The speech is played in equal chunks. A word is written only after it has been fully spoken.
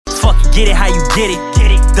Get it how you get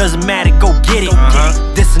it. Doesn't matter, go get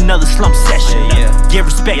it. This another slump session. Give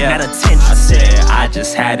respect, not attention. I said I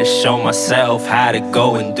just had to show myself how to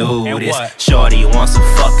go and do this. Shorty wants to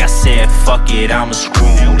fuck, I said fuck it, I'ma screw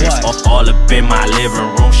this. All up in my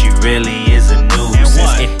living room, she really is a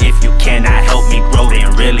nuisance. If you cannot help me grow,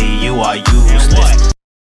 then really you are useless.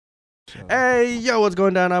 Hey, yo, what's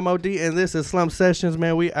going down? I'm OD, and this is Slump Sessions,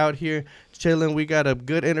 man. We out here chilling. We got a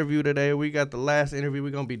good interview today. We got the last interview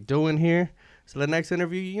we're going to be doing here. So the next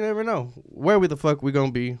interview, you never know where the fuck we going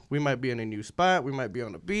to be. We might be in a new spot. We might be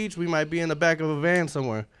on the beach. We might be in the back of a van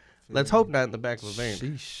somewhere. Let's hope not in the back of a van.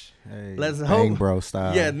 Sheesh. Hey, let's hope. bro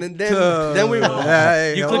style. Yeah, then we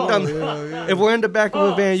you clicked on if we're in the back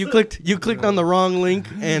of a van, you clicked on the wrong link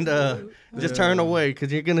and just turn away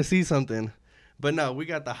because you're going to see something. But no, we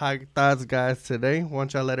got the High Thoughts guys today. Why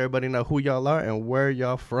don't y'all let everybody know who y'all are and where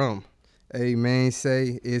y'all from? Hey, man,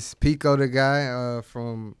 it's Pico, the guy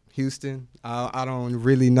from Houston. I don't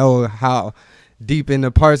really know how deep in the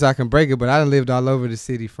parts I can break it, but I done lived all over the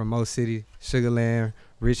city, from Mo City, Sugar Land,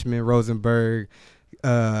 Richmond, Rosenberg,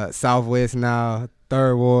 Southwest now,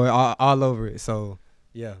 Third Ward, all over it. So,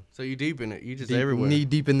 yeah. So you deep in it. You just everywhere. Knee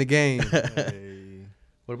deep in the game. Hey.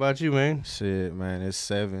 What about you, man? Shit, man, it's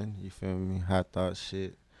 7. You feel me? High thought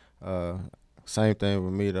shit. Same thing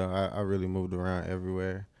with me, though. I really moved around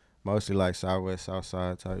everywhere. Mostly like Southwest,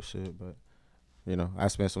 Southside type shit. But, you know, I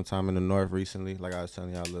spent some time in the North recently, like I was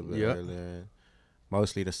telling y'all a little bit earlier. And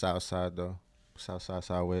mostly the Southside, though. Southside,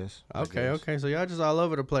 Southwest. Okay. So y'all just all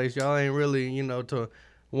over the place. Y'all ain't really, to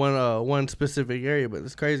one specific area. But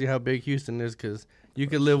it's crazy how big Houston is, because you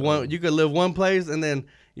could live one place and then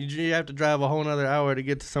you have to drive a whole nother hour to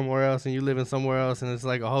get to somewhere else, and you live in somewhere else, and it's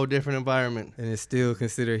like a whole different environment. And it's still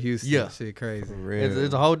considered Houston. Yeah. Shit crazy.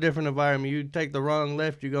 It's a whole different environment. You take the wrong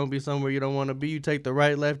left, you're going to be somewhere you don't want to be. You take the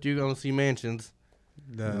right left, you're going to see mansions.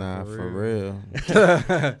 Nah, for real.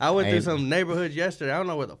 I went through some neighborhoods yesterday. I don't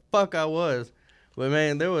know where the fuck I was. But,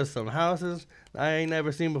 man, there was some houses I ain't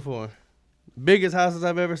never seen before. Biggest houses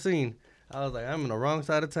I've ever seen. I was like, I'm in the wrong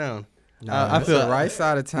side of town. Nah, I feel the right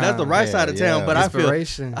side of town. That's the right side of town, but I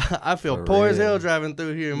feel For poor real. as hell driving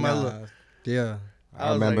through here in my look. Yeah.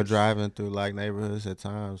 I remember driving through like neighborhoods at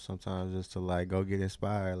times, sometimes just to like go get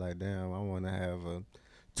inspired. Like, damn, I want to have a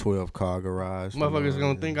 12-car garage. Motherfuckers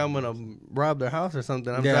gonna think I'm gonna rob their house or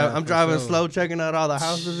something. I'm driving slow, checking out all the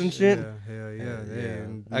houses and shit. Hell yeah.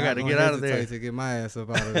 I gotta get out of there to get my ass up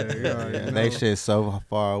out of there. And they shit so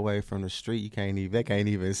far away from the street, they can't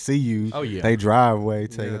even see you. Oh yeah. They driveway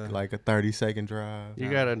take like a 30-second drive. You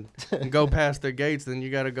gotta go past their gates, then you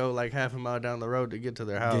gotta go like half a mile down the road to get to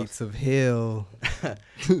their house. Gates of hell.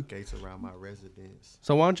 Gates around my residence.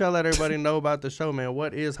 So why don't y'all let everybody know about the show, man?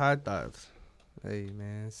 What is High Thoughts? Hey,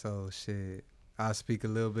 man, so shit, I'll speak a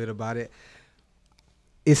little bit about it.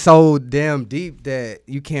 It's so damn deep that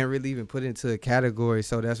you can't really even put it into a category,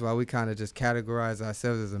 so that's why we kind of just categorize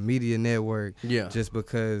ourselves as a media network. Yeah. Just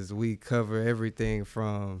because we cover everything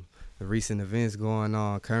from the recent events going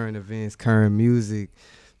on, current events, current music,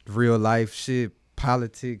 real life shit,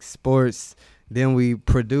 politics, sports. Then we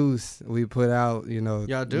put out,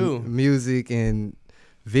 y'all do music and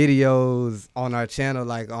videos on our channel,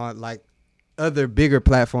 like other bigger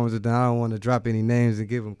platforms. That I don't want to drop any names and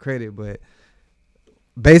give them credit, but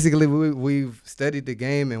basically we've studied the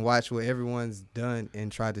game and watched what everyone's done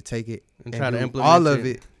and tried to take it and try to implement all of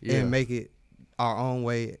it and make it our own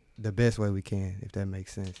way, the best way we can, if that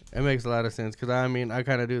makes sense. It makes a lot of sense, because I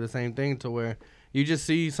kind of do the same thing, to where you just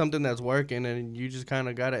see something that's working and you just kind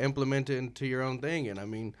of got to implement it into your own thing.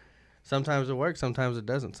 And sometimes it works, sometimes it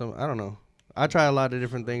doesn't. So I don't know. I try a lot of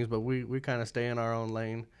different things, but we kind of stay in our own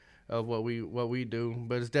lane of what we do.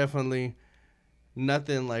 But it's definitely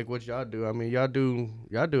nothing like what y'all do. Y'all do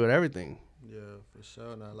it everything. Yeah, for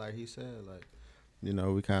sure. Now, like he said, like,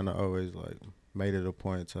 we kind of always like made it a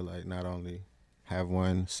point to like not only have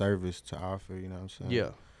one service to offer, you know what I'm saying? Yeah.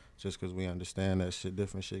 Just because we understand that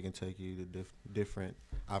different shit can take you to different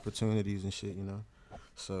opportunities and shit,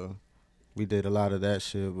 So we did a lot of that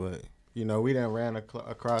shit, but we done ran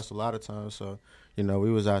across a lot of times, so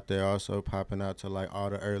we was out there also popping out to like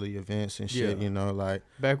all the early events and shit, like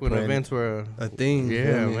back when events were a thing.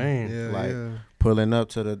 Yeah, man. Pulling up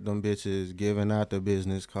to them bitches, giving out the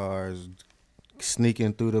business cards,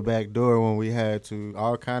 sneaking through the back door when we had to,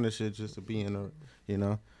 all kind of shit just to be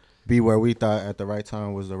be where we thought at the right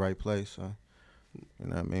time was the right place. So, you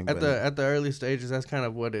know what I mean? At the early stages, that's kind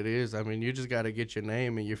of what it is. You just got to get your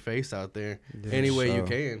name and your face out there any way you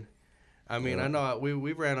can. I know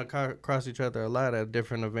we ran across each other a lot at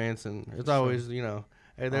different events, and it's always,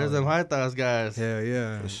 hey, Hey, there's them High Thoughts guys. Hell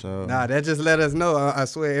yeah. For sure. Nah, that just let us know. I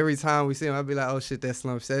swear, every time we see him, I'll be like, oh shit, that's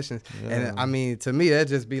Slump Sessions. Yeah. And I mean, to me, that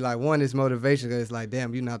just be like, one, it's motivation, because it's like,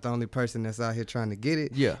 damn, you're not the only person that's out here trying to get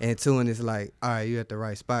it. Yeah. And two, and it's like, all right, you're at the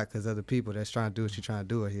right spot, because other people that's trying to do what you're trying to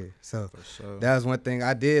do it here. So For sure. that was one thing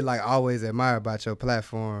I did like always admire about your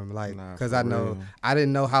platform, like, Nah, because for I know real. I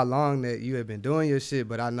didn't know how long that you had been doing your shit,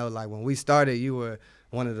 but I know like when we started, you were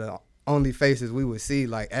one of the only faces we would see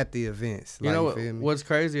like at the events. You like, know feel me? what's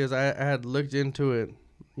crazy is I had looked into it,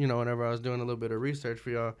 you know, whenever I was doing a little bit of research for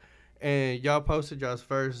y'all, and y'all posted y'all's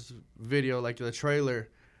first video, like the trailer.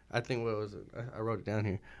 I think what was it? I wrote it down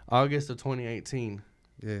here. August of 2018.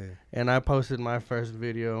 Yeah. And I posted my first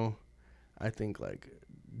video, I think like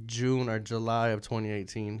June or July of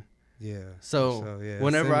 2018. Yeah. So yeah,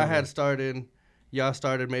 whenever I similar. had started, y'all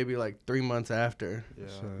started maybe like 3 months after, Yeah.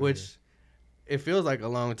 Sure, which it feels like a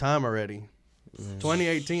long time already. yeah.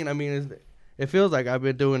 2018, I mean, it feels like I've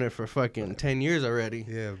been doing it for fucking 10 years already.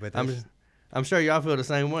 Yeah, but I'm that's, I'm sure y'all feel the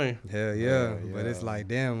same way. hell yeah. Yeah, But it's yeah. like,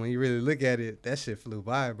 damn, when you really look at it, that shit flew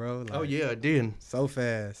by, bro. Like, Oh yeah, it did. so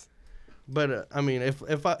fast. But I mean, it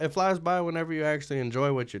flies by whenever you actually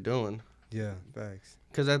enjoy what you're doing. Yeah, facts.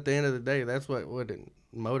 Because at the end of the day, that's what it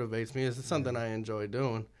motivates me. It's something I enjoy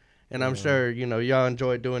doing. And I'm sure, you know, y'all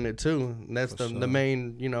enjoy doing it too. And that's For the sure.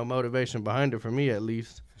 main, you know, motivation behind it for me at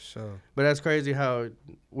least. For sure. But that's crazy how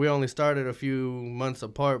we only started a few months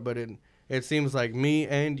apart, but it seems like me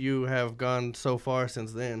and you have gone so far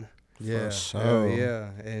since then. Yeah, hell sure.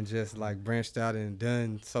 yeah. And just like branched out and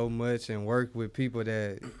done so much and worked with people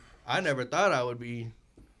that I never thought I would be.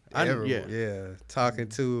 talking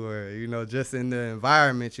to, or you know, just in the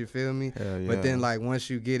environment, you feel me? Hell yeah. But then like once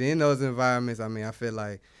you get in those environments, I mean, I feel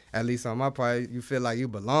like at least on my part, you feel like you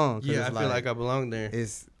belong. 'cause Yeah, I it's feel like I belong there.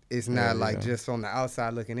 it's not like yeah. just on the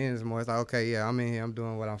outside looking in. It's more, it's like, okay, yeah, I'm in here, I'm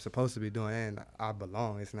doing what I'm supposed to be doing, and I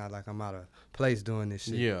belong. It's not like I'm out of place doing this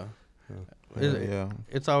shit. Yeah. Hell yeah.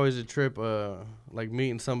 It's always a trip, like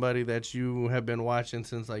meeting somebody that you have been watching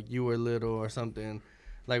since like you were little or something.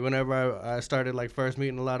 Like whenever I started like first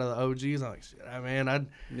meeting a lot of the OGs, I'm like, shit,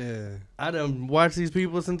 I done watched these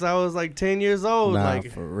people since I was like 10 years old. Nah,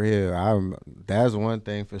 Like, for real. That's one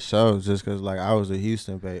thing for sure. Just because, like, I was a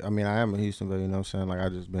Houston baby. I mean, I am a Houston baby, you know what I'm saying? Like, I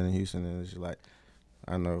just been in Houston, and it's just like,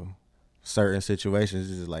 I know certain situations,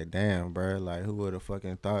 it's just like, damn, bro. Like, who would have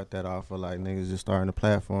fucking thought that off of, like, niggas just starting a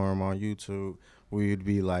platform on YouTube? We'd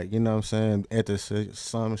be, like, you know what I'm saying, at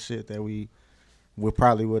some shit that we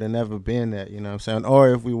probably would have never been at, you know what I'm saying?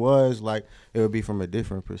 Or if we was, like, it would be from a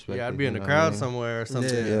different perspective. yeah, I'd be in the you know what I crowd mean? somewhere or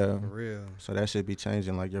something. Yeah. For real. So that should be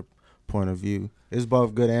changing, like, your point of view. It's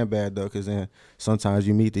both good and bad, though, because then sometimes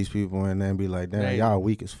you meet these people and then be like, damn, Dang. y'all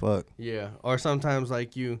weak as fuck. Yeah. Or sometimes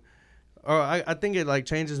like I think it like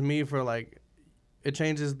changes me for like, it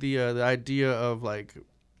changes the idea of like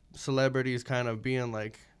celebrities kind of being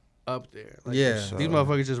like up there. Like, Yeah. these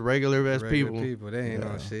motherfuckers just regular ass Regular people. They ain't Yeah.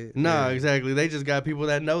 on shit. No, Yeah. exactly. They just got people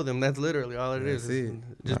that know them. That's literally all it is. That's it.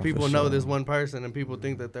 Just Nah, people for know sure. this one person, and people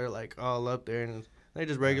think that they're like all up there, and they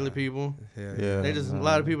just regular people. Hell Yeah. They just a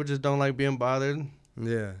lot of people just don't like being bothered.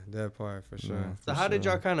 Yeah, that part for sure. Nah, So for how did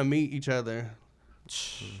sure. y'all kind of meet each other?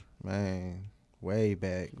 Man, way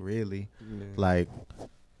back, really. Yeah. Like,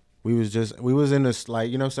 we was in this,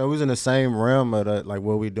 like, you know, so we was in the same realm of the, like,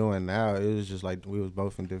 what we doing now. It was just like we was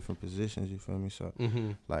both in different positions, you feel me? So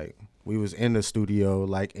Mm-hmm. like, we was in the studio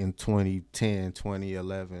like in 2010,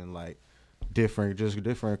 2011, like different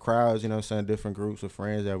crowds, you know what I'm saying, different groups of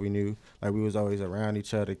friends that we knew. Like, we was always around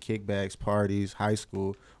each other, kickbacks, parties, high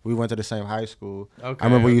school. We went to the same high school. Okay. I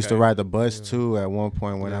remember we used to okay. ride the bus too at one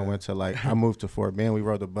point when I Yeah. went to, like, I moved to Fort Bend. We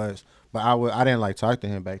rode the bus, but I didn't like talk to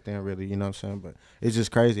him back then, really, you know what I'm saying? But it's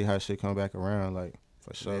just crazy how shit come back around, like,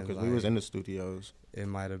 for sure, Man, because we was like- in the studios. It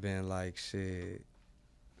might have been like shit,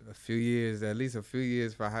 a few years, at least a few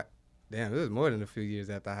years for high. Damn, it was more than a few years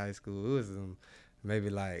after high school. It was maybe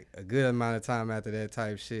like a good amount of time after that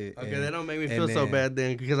type shit. Okay, And that don't make me and feel so then- bad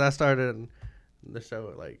then, because I started the show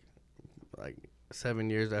at like 7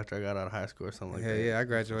 years after I got out of high school or something like Hell that. yeah, I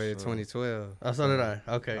graduated For sure. 2012. Oh, so did I.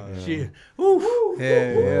 Okay. Oh, yeah. Shit. Woo.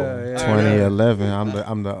 Yeah. 2011,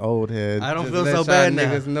 I'm the old head. I don't Just feel let so y'all bad now.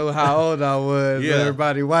 niggas know how old I was. Yeah.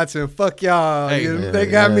 Everybody watching, fuck y'all. Hey. They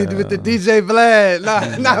got me with the DJ Vlad.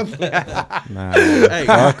 Nah. Nah, Hey.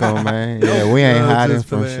 fuck 'em, man. Yeah, we ain't I'm hiding just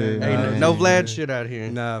from playing. shit. Hey, man. no Vlad shit out here.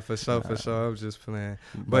 Nah, for sure. I'm just playing.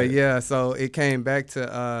 But yeah, so it came back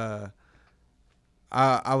to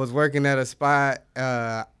I was working at a spot.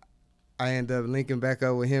 I ended up linking back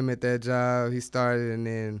up with him at that job. He started, and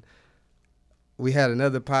then we had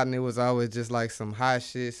another partner. It was always just like some hot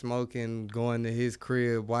shit, smoking, going to his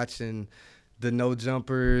crib, watching the No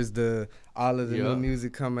Jumpers, all of the Yeah. new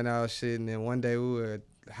music coming out, shit. And then one day we were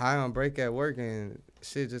high on break at work, and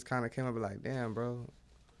shit just kind of came up like, damn, bro,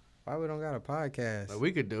 why we don't got a podcast? Like,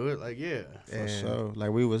 we could do it. Like, yeah. For sure.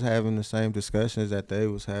 Like, we was having the same discussions that they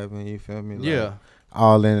was having, you feel me? Like, Yeah.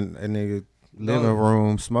 all in a nigga living No.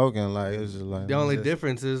 room smoking. Like, it's just like. The only just-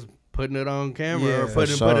 difference is putting it on camera Yeah. or For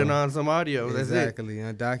putting sure. it on some audio. That's it. Exactly,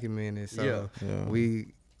 undocumented. So Yeah.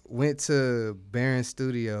 we went to Barron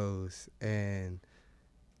Studios, and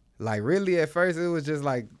like really at first it was just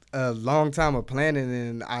like a long time of planning,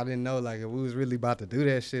 and I didn't know like if we was really about to do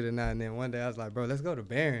that shit or not. And then one day I was like, bro, let's go to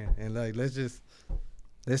Barron and like let's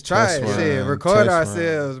try Test it, run, shit, record test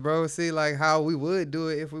ourselves, bro. See like how we would do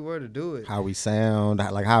it if we were to do it. How we sound,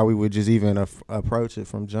 like how we would just even approach it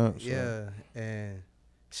from jump. So. Yeah, and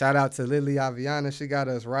shout out to Lily Aviana, she got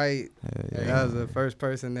us right. Yeah. That was the first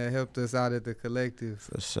person that helped us out at the collective.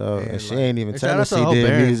 For sure. And, And she like- ain't even and tell shout us out she to did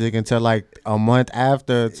Barron. music until like a month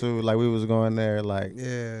after too. Like we was going there, like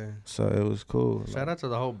Yeah. so it was cool. Shout out to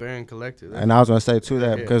the whole Barron Collective. And I was gonna say too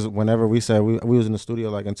that Yeah. because whenever we said we was in the studio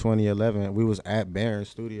like in 2011, we was at Barron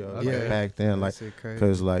Studios like, Yeah. back then, like That shit crazy.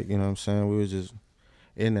 because like you know what I'm saying, we was just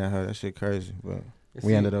in that. That shit crazy, but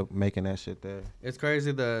we See, ended up making that shit there. It's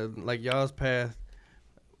crazy like y'all's path.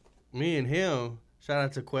 Me and him. Shout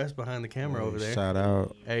out to Quest behind the camera over there. Shout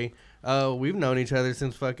out. Hey, we've known each other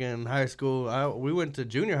since fucking high school. We went to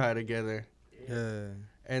junior high together, Yeah.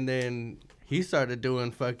 and then he started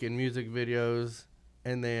doing fucking music videos,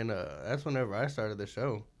 and then that's whenever I started the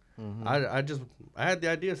show. Mm-hmm. I had the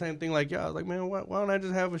idea, same thing like y'all. I was like, man, why don't I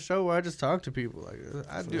just have a show where I just talk to people? Like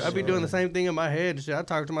I be doing the same thing in my head. Shit, I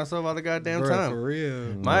talk to myself all the goddamn Bruh, time. for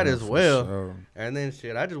real. Might as for well. sure. And then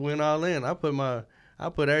shit, I just went all in. I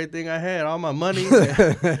put everything I had, all my money.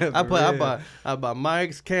 I bought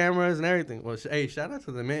mics, cameras, and everything. Well, hey, shout out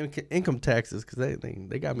to the man income taxes because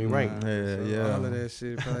they got me right. Yeah. All of that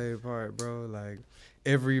shit played a part, bro. Like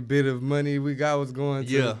every bit of money we got was going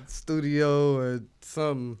to Yeah. the studio or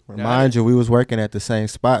something. Mind you, we was working at the same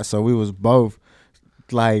spot, so we was both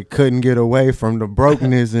like couldn't get away from the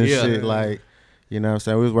brokenness and Yeah. shit. Like, you know what I'm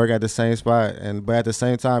saying? We was working at the same spot, but at the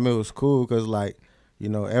same time, it was cool because like, you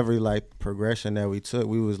know, every like progression that we took,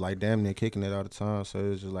 we was like damn near kicking it all the time. So it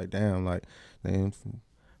was just like damn, like damn,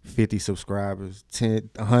 50 subscribers,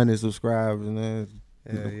 100 subscribers, and then.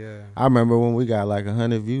 Yeah. I remember when we got like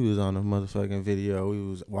 100 views on a motherfucking video, we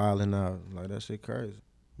was wilding out. Like that shit crazy.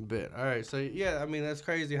 Bet. All right. So yeah, I mean that's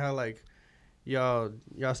crazy how like y'all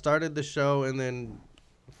started the show and then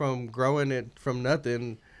from growing it from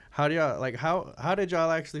nothing, how do y'all like how did y'all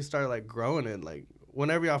actually start like growing it? Like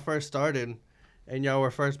whenever y'all first started and y'all were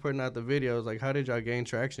first putting out the videos, like how did y'all gain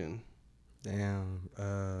traction? Damn.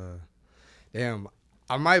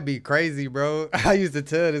 I might be crazy, bro. I used to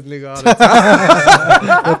tell this nigga all the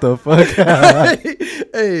time. What the fuck?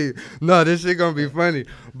 Hey, no, this shit gonna be funny.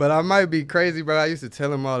 But I might be crazy, bro. I used to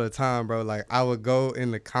tell him all the time, bro. Like, I would go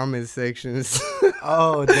in the comment sections.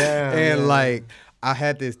 Oh, damn. And, like, I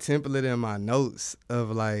had this template in my notes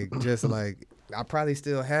of, like, just, like, I probably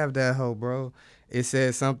still have that hoe, bro. It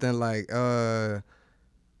said something like,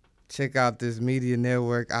 check out this media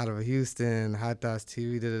network out of Houston,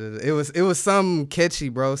 HighthoughtsTV. It was something catchy,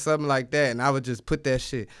 bro, something like that, and I would just put that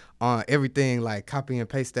shit on everything, like copy and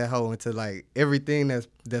paste that hoe into like everything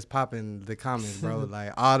that's popping the comments, bro.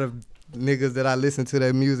 Like all the niggas that I listen to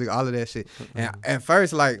their music, all of that shit. And at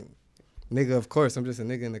first, like, nigga, of course, I'm just a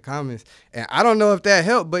nigga in the comments, and I don't know if that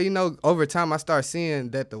helped, but you know, over time I start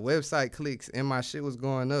seeing that the website clicks and my shit was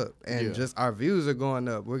going up, and just our views are going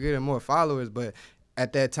up. We're getting more followers, but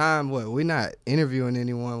at that time, we're not interviewing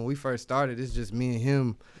anyone. When we first started, it's just me and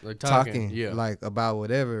him Like talking like about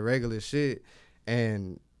whatever regular shit.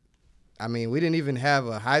 And I mean, we didn't even have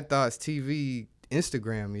a High Thoughts TV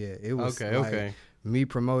Instagram yet. It was me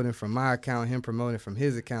promoting from my account, him promoting from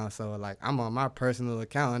his account. So like I'm on my personal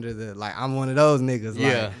account under the like I'm one of those niggas.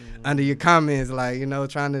 Like under your comments, like, you know,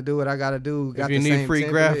 trying to do what I gotta do. If you need free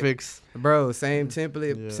graphics. Bro, same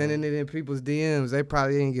template, sending it in people's DMs. They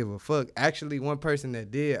probably didn't give a fuck. Actually, one person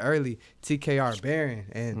that did early, TKR Barron,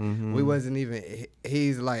 and we wasn't even.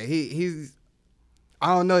 He's like he's.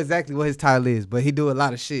 I don't know exactly what his title is, but he do a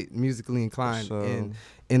lot of shit musically inclined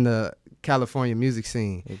in the California music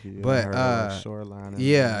scene. But Shoreline.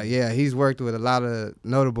 He's worked with a lot of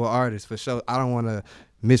notable artists for sure. I don't want to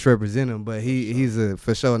misrepresent him, but he's a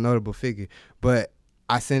for sure a notable figure. But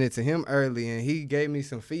I sent it to him early, and he gave me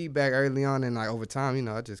some feedback early on, and like over time, you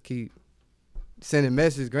know, I just keep sending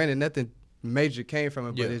messages. Granted, nothing major came from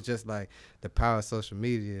it, but it's just like the power of social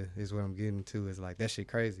media is what I'm getting to. Is like that shit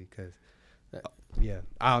crazy, cause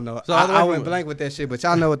I don't know. So I went blank with that shit, but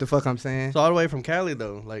y'all know what the fuck I'm saying. So all the way from Cali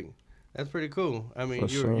though, like That's pretty cool. I mean,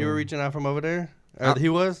 For you sure. were reaching out from over there? He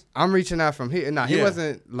was? I'm reaching out from here. Nah, he Yeah.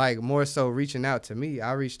 wasn't like more so reaching out to me.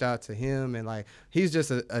 I reached out to him, and like he's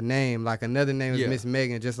just a name. Like another name is Yeah. Miss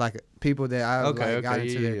Megan. Just like people that I Okay, got okay,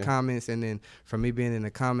 into yeah, their yeah. comments, and then from me being in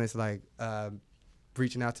the comments, like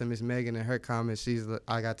reaching out to Miss Megan and her comments,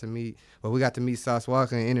 I got to meet. Well, we got to meet Sauce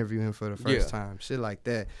Walker and interview him for the first time. Shit like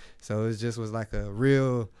that. So it just was like a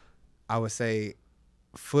real, I would say,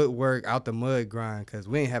 footwork out the mud grind, because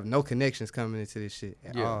we ain't have no connections coming into this shit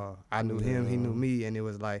at all. I knew him, he knew me, and it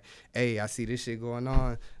was like, hey, I see this shit going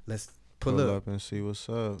on, let's pull up and see what's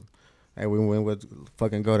up. Hey, we went with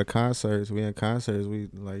fucking go to concerts. We in concerts. We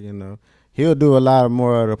like, you know, he'll do a lot of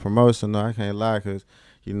more of the promotion. Though, I can't lie, because,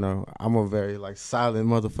 you know, I'm a very like silent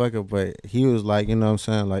motherfucker, but he was like, you know what I'm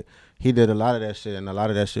saying, like he did a lot of that shit, and a lot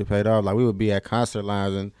of that shit paid off. Like we would be at concert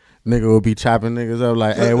lines and nigga would be chopping niggas up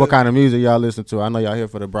like, hey, what kind of music y'all listen to? I know y'all here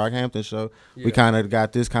for the Brockhampton show. Yeah. We kind of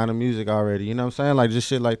got this kind of music already. You know what I'm saying? Like just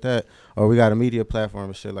shit like that. Or we got a media platform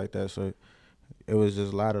and shit like that. So it was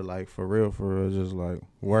just a lot of like, for real, just like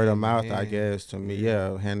word of mouth, I guess, to me.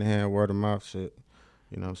 Yeah, hand to hand, word of mouth shit.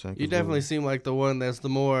 You know what I'm saying? You definitely seem like the one that's the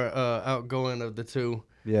more outgoing of the two.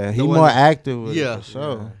 Yeah, he the one more that- active with Yeah. it, for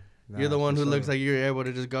sure. Nah, You're the one for who sure. looks like you're able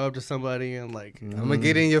to just go up to somebody and like, I'm gonna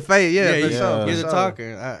get in your face, for you- sure. you're for the sure.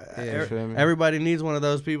 talker. You feel me? Everybody needs one of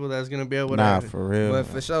those people that's gonna be able Nah, to. for real. But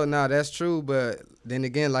for sure, nah, that's true. But then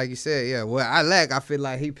again, like you said, yeah, what I lack, I feel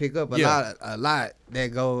like he pick up a lot that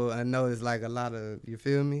go unnoticed, like a lot of, you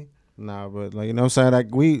feel me? Nah, but like, you know what I'm saying?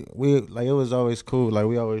 Like we like it was always cool. Like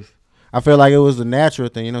we always, I feel like it was the natural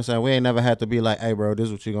thing. You know what I'm saying? We ain't never had to be like, hey, bro, this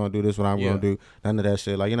is what you gonna do. This is what I'm gonna do. None of that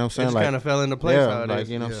shit. Like, you know what I'm It saying? just Like kind of fell into place. yeah, How it like is.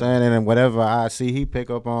 you know what I'm saying. And then whatever I see he pick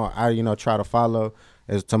up on, I try to follow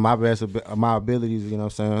as to my best of my abilities. You know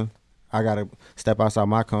what I'm saying? I gotta step outside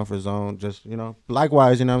my comfort zone. Just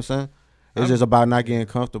likewise. You know what I'm saying? It's just about not getting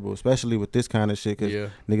comfortable, especially with this kind of shit. Cause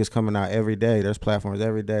niggas coming out every day. There's platforms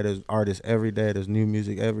every day. There's artists every day. There's new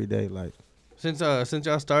music every day. Like. Since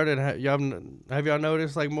y'all started, have y'all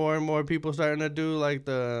noticed like more and more people starting to do like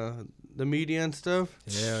the media and stuff?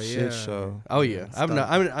 Hell yeah. Shit show. Oh yeah, I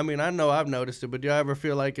know I've noticed it, but do y'all ever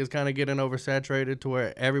feel like it's kind of getting oversaturated to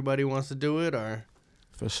where everybody wants to do it, or?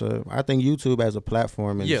 For sure. I think YouTube as a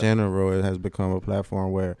platform in general, it has become a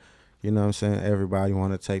platform where, you know what I'm saying, everybody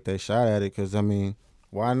want to take their shot at it, because, I mean,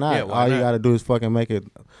 why not? Yeah, why All not? you got to do is fucking make it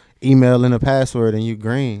email in a password and you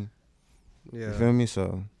green. Yeah. You feel me?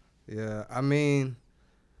 So. Yeah, I mean,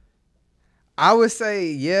 I would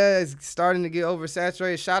say, it's starting to get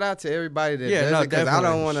oversaturated. Shout out to everybody that does it, because I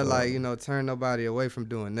don't want to, turn nobody away from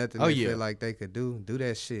doing nothing they feel like they could do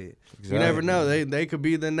that shit. Exactly. You never know. They could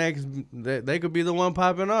be the next. They could be the one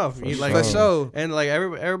popping off. For sure. And like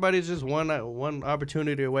everybody's just one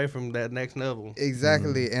opportunity away from that next level.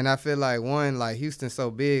 Exactly. And I feel like Houston's so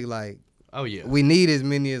big, like. Oh yeah, we need as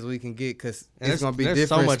many as we can get, because it's gonna be different.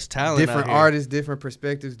 So much talent, different out here. artists, different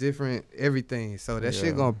perspectives, different everything. So that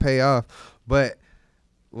shit gonna pay off. But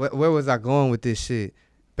where was I going with this shit?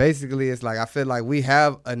 Basically, it's like I feel like we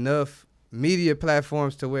have enough media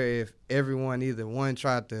platforms to where if everyone either one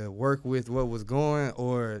tried to work with what was going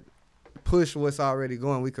or push what's already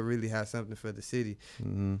going, we could really have something for the city,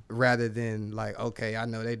 rather than like, okay, I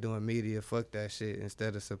know they doing media, fuck that shit,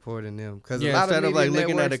 instead of supporting them. Because a lot instead of of like media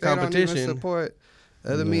looking at a networks, they don't competition, even support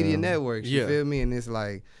other media networks. You Yeah. feel me? And it's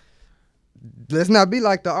like, let's not be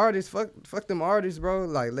like the artists. Fuck them artists, bro.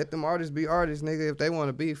 Like, let them artists be artists, nigga. If they want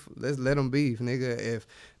to beef, let's let them beef, nigga. If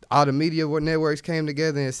all the media networks came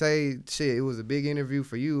together and say, shit, it was a big interview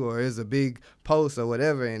for you, or it was a big post or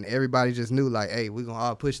whatever, and everybody just knew, like, hey, we gonna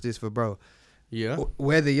all push this for bro. Yeah.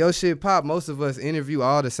 Whether your shit pop, most of us interview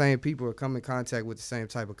all the same people or come in contact with the same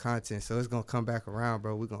type of content. So it's going to come back around,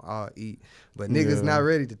 bro. We're going to all eat. But niggas not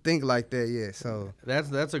ready to think like that yet. So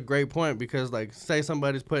That's a great point, because like say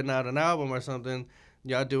somebody's putting out an album or something,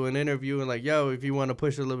 y'all do an interview and like, yo, if you want to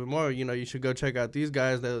push it a little bit more, you should go check out these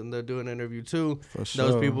guys. They'll do an interview too. For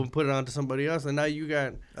sure. Those people put it on to somebody else, and now you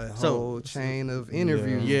got a whole chain of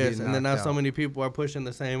interviews. Yes, getting and then now knocked so out. many people are pushing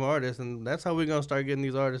the same artist, and that's how we're going to start getting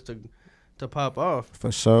these artists to pop off.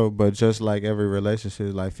 For sure, but just like every relationship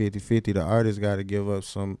is like 50-50, the artist got to give up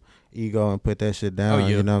some ego and put that shit down,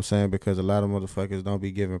 you know what I'm saying? Because a lot of motherfuckers don't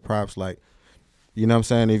be giving props. Like, you know what I'm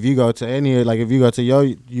saying? If you go to if you go to your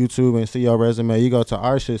YouTube and see your resume, you go to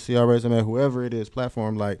our shit, see your resume, whoever it is,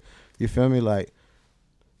 platform, like, you feel me? Like,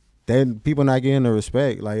 people not getting the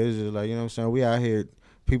respect. Like, it's just like, you know what I'm saying? We out here.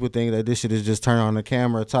 People think that this shit is just turn on the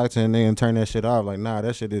camera, talk to a nigga, and turn that shit off. Like, nah,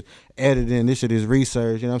 that shit is editing. This shit is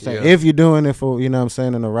research. You know what I'm saying? Yeah. If you're doing it for, you know what I'm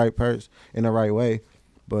saying, in the right in the right way.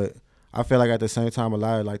 But I feel like at the same time, a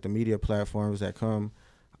lot of like the media platforms that come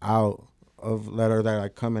out that are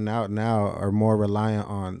like coming out now are more reliant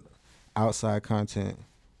on outside content.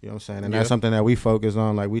 You know what I'm saying? And that's something that we focus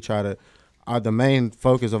on. Like we try to, the main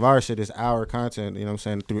focus of our shit is our content. You know what I'm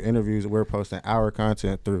saying? Through interviews, we're posting our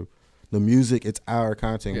content. Through the music, it's our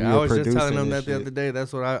content. Yeah, I was just telling them that the other day.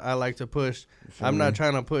 That's what I like to push. I'm not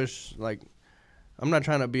trying to push like. I'm not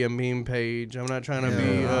trying to be a meme page. I'm not trying to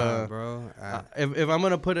be, bro. If I'm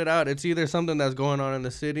gonna put it out, it's either something that's going on in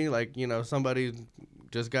the city, like somebody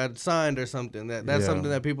just got signed or something. That's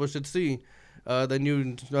something that people should see. The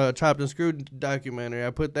new Chopped and Screwed documentary,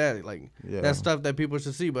 I put that that's stuff that people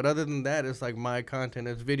should see. But other than that, it's like my content.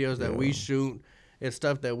 It's videos that we shoot. It's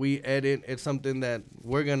stuff that we edit. It's something that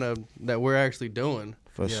we're actually doing.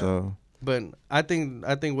 For sure. But I think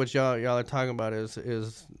what y'all are talking about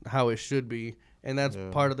is how it should be. And that's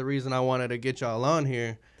part of the reason I wanted to get y'all on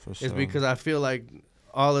here is because I feel like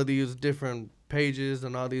all of these different pages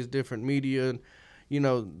and all these different media,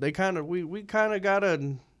 they kind of we kind of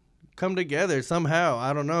gotta come together somehow.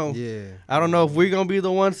 I don't know. Yeah. I don't know if we're gonna be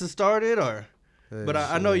the ones to start it but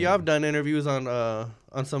I know y'all have done interviews on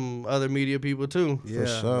some other media people too. Yeah, for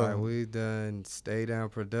sure. Like we've done Stay Down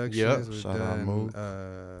Productions. Yep. We've Shout done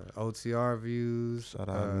OTR Views. Shout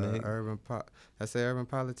out Nick. Urban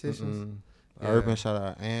Politicians. Urban, shout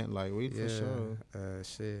out Ant, like we for sure.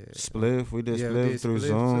 Shit. Spliff, we did we Spliff did through Spliff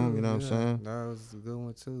Zoom, too, you know what I'm saying? That was a good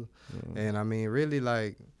one too. Yeah. And I mean, really,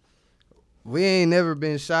 like, we ain't never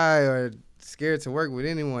been shy or scared to work with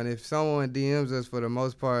anyone. If someone DMs us, for the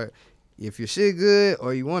most part, if your shit good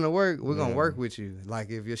or you want to work, we're going to work with you.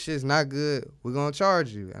 Like, if your shit's not good, we're going to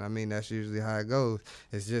charge you. And I mean, that's usually how it goes.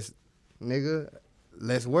 It's just, nigga,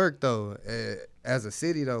 let's work, though. As a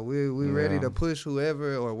city, though, we ready to push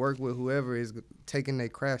whoever or work with whoever is taking their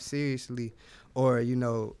craft seriously or,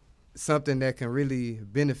 something that can really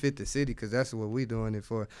benefit the city, because that's what we doing it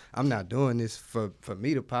for. I'm not doing this for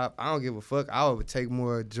me to pop. I don't give a fuck. I would take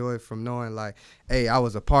more joy from knowing, like, hey, I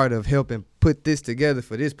was a part of helping put this together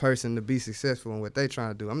for this person to be successful in what they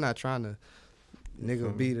trying to do. I'm not trying to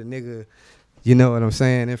be the nigga, you know what I'm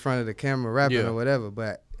saying, in front of the camera rapping or whatever.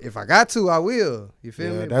 But if I got to, I will. You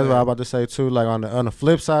feel me? That's what I'm about to say too. Like on the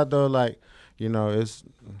flip side though, like, it's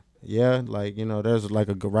like, there's like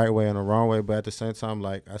a right way and a wrong way, but at the same time,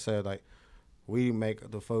 like I said, like we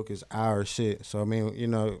make the focus our shit. So I mean,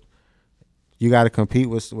 you got to compete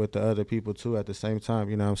with the other people too at the same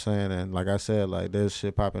time. You know what I'm saying? And like I said, like there's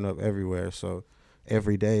shit popping up everywhere. So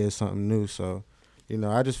every day is something new. So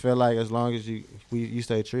I just feel like as long as you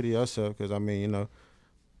stay true to yourself, because I mean,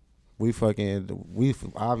 we've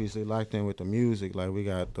obviously locked in with the music. Like we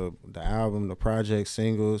got the album, the project,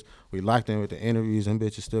 singles. We locked in with the interviews and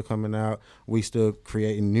bitches still coming out. We still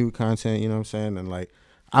creating new content, you know what I'm saying? And like,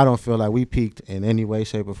 I don't feel like we peaked in any way,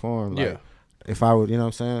 shape, or form. Like, if I would, you know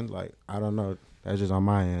what I'm saying? Like, I don't know. That's just on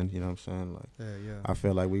my end, you know what I'm saying? Like, I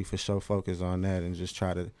feel like we for sure focus on that and just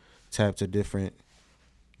try to tap to different,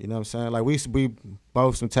 you know what I'm saying? Like, we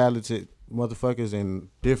both some talented motherfuckers in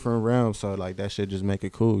different realms, so like that shit just make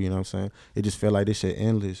it cool, you know what I'm saying? It just feel like this shit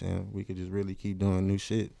endless and we could just really keep doing new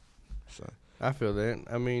shit. So I feel that.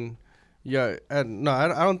 I mean, I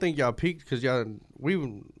don't think y'all peaked, because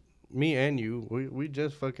me and you, we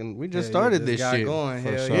just started this shit. Going,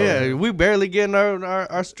 hell sure. Yeah, we barely getting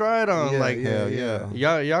our stride on. Yeah.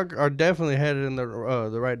 Y'all are definitely headed in the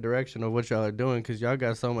right direction of what y'all are doing, because y'all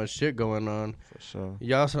got so much shit going on. For sure.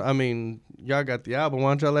 Y'all got the album.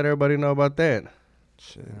 Why don't y'all let everybody know about that?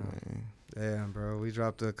 Shit, man. Damn, bro. We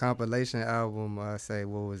dropped a compilation album,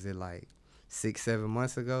 what was it, like 6-7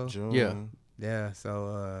 months ago? June. Yeah,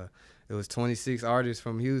 so it was 26 artists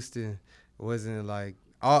from Houston. It wasn't like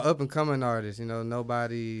all up and coming artists,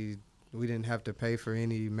 nobody, we didn't have to pay for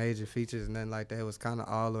any major features, nothing like that. It was kind of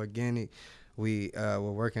all organic. We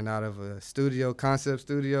were working out of a studio, Concept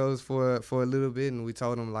Studios, for a little bit, and we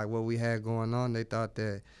told them like what we had going on. They thought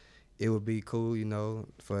that it would be cool,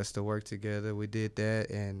 for us to work together. We did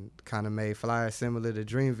that and kind of made flyers similar to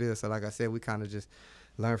Dreamville. So like I said, we kind of just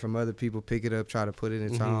learn from other people, pick it up, try to put it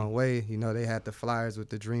in our own way. They had the flyers with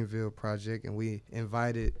the Dreamville project, and we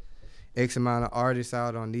invited X amount of artists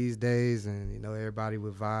out on these days, and everybody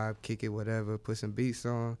would vibe, kick it, whatever, put some beats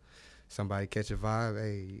on. Somebody catch a vibe,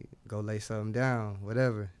 hey, go lay something down,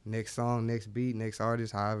 whatever. Next song, next beat, next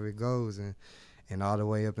artist, however it goes, and all the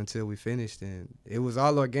way up until we finished. And it was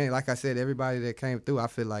all organic. Like I said, everybody that came through, I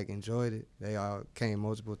feel like enjoyed it. They all came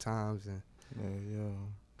multiple times. And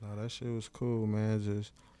No, that shit was cool, man.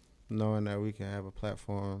 Just knowing that we can have a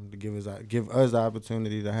platform to give us the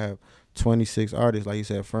opportunity to have 26 artists, like you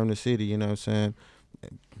said, from the city, you know what I'm saying?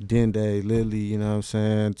 Dende, Lily, you know what I'm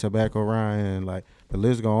saying? Tobacco Ryan, like, the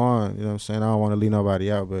list go on. You know what I'm saying? I don't want to leave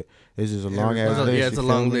nobody out, but it's just a long ass list. Yeah, it's a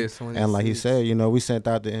long list. And like he said, you know, we sent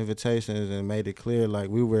out the invitations and made it clear like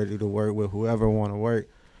we were ready to work with whoever want to work.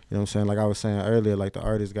 You know what I'm saying? Like I was saying earlier, like the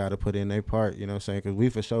artists got to put in their part. You know what I'm saying? Because we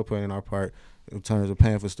for sure put in our part in terms of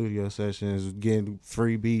paying for studio sessions, getting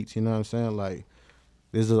free beats. You know what I'm saying? Like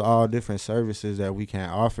this is all different services that we can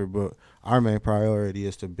offer, but our main priority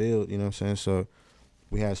is to build. You know what I'm saying? So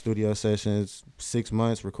we had studio sessions, 6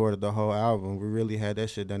 months, recorded the whole album. We really had that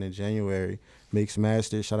shit done in January. Mixed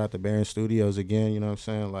mastered. Shout out to Baron Studios again. You know what I'm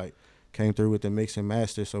saying? Like came through with the mix and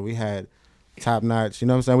master. So we had top notch. You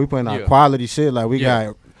know what I'm saying? We putting out quality shit. Like we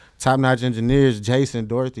got top-notch engineers, Jason,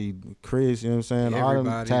 Dorothy, Chris, you know what I'm saying? Everybody all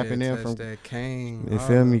them tapping in from that Kane. You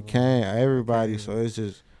feel me? Kane, everybody. So it's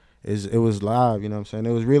just it was live, you know what I'm saying?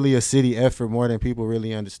 It was really a city effort more than people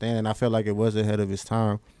really understand. I felt like it was ahead of its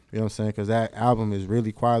time, you know what I'm saying? Because that album is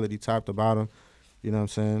really quality top to bottom, you know what I'm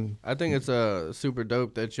saying? I think it's super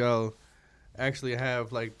dope that y'all actually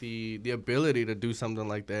have like the ability to do something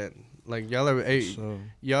like that. Like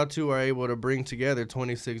y'all two are able to bring together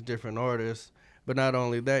 26 different artists. But not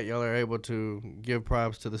only that, y'all are able to give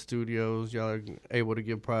props to the studios. Y'all are able to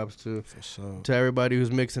give props to everybody who's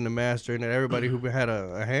mixing and mastering and everybody who had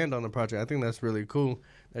a hand on the project. I think that's really cool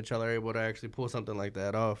that y'all are able to actually pull something like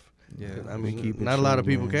that off. Yeah, I mean, not a lot of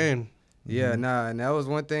people can. Yeah, nah, and that was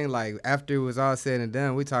one thing, like, after it was all said and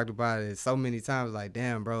done, we talked about it so many times, like,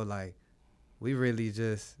 damn, bro, like, we really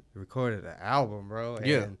just recorded an album, bro.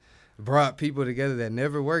 And brought people together that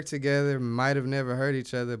never worked together, might have never heard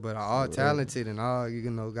each other, but are all talented and all, you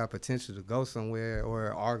know, got potential to go somewhere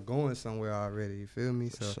or are going somewhere already, you feel me?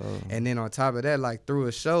 So, and then on top of that, like, through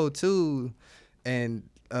a show, too, and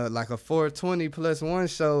like a 420 plus one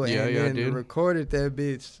show, and then recorded that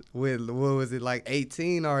bitch with, what was it, like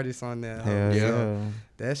 18 artists on that. So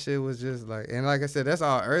that shit was just like, and like I said, that's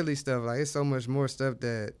all early stuff. Like, it's so much more stuff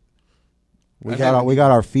that we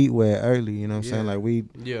got our feet wet early, you know what I'm saying? Like we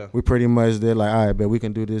pretty much did like, all right, but we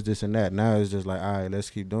can do this and that. Now it's just like, all right,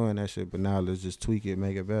 let's keep doing that shit, but now let's just tweak it,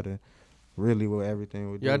 make it better. Really with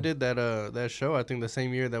everything we do. Yeah, I did that show, I think the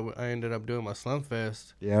same year that I ended up doing my Slump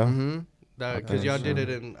Fest. Yeah. Mm-hmm. Because y'all did it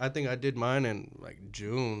in, I think I did mine in like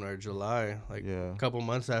June or July, like a couple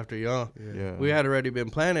months after y'all. Yeah. We had already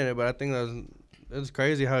been planning it, but I think it was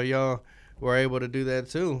crazy how y'all were able to do that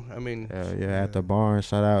too. I mean, at the barn,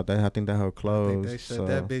 shout out. I think that whole closed. They shut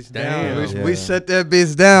that bitch down. We shut that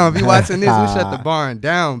bitch down. If you watching this, we shut the barn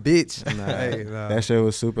down, bitch. That shit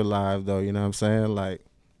was super live though. You know what I'm saying? Like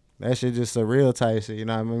that shit just surreal type shit. You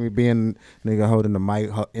know what I mean? Being nigga holding the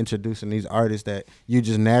mic, introducing these artists that you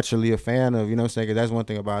just naturally a fan of. You know what I'm saying? 'Cause that's one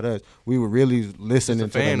thing about us. We were really listening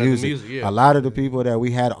to the music. A lot of the people that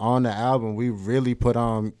we had on the album, we really put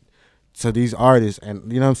on to these artists,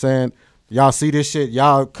 and you know what I'm saying? Y'all see this shit,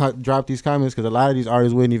 y'all drop these comments because a lot of these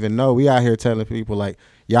artists wouldn't even know. We out here telling people, like,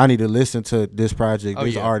 y'all need to listen to this project,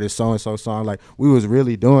 this artist, so-and-so song. Like, we was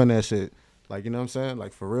really doing that shit. Like, you know what I'm saying?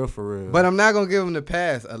 Like, for real, for real. But I'm not going to give them the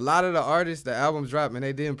pass. A lot of the artists, the albums dropped, and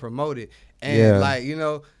they didn't promote it. And, like, you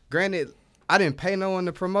know, granted, I didn't pay no one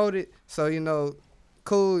to promote it. So, you know,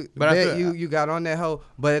 cool. But you got on that hoe.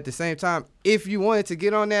 But at the same time, if you wanted to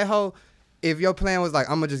get on that hoe, if your plan was like,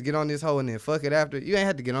 I'm going to just get on this hoe and then fuck it after, you ain't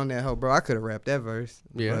had to get on that hoe, bro. I could have rapped that verse.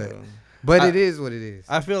 Yeah. But it is what it is.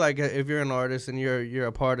 I feel like if you're an artist and you're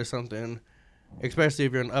a part of something, especially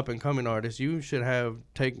if you're an up-and-coming artist, you should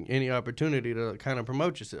take any opportunity to kind of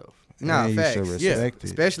promote yourself. Nah, facts. You should respect it.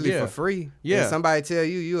 Especially for free. Yeah. If somebody tell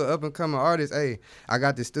you an up-and-coming artist, hey, I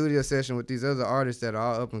got this studio session with these other artists that are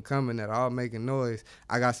all up-and-coming, that are all making noise.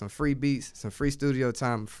 I got some free beats, some free studio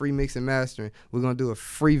time, free mix and mastering. We're going to do a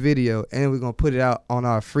free video, and we're going to put it out on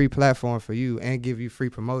our free platform for you and give you free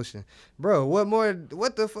promotion. Bro,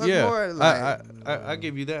 what the fuck more? Like, I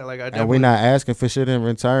give you that. Like, and we're not asking for shit in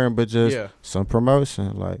return, but just some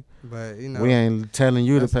promotion. Like, but you know, we ain't telling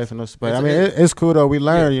you to pay for no space. I mean, it's cool though. We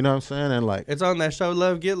learn, you know what I'm saying, and like it's on that show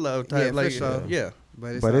love get love type. Yeah, like, for sure. Yeah.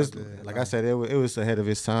 But it's like I said, it was ahead of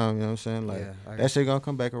its time. You know what I'm saying? Like that shit gonna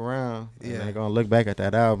come back around. Yeah, and they gonna look back at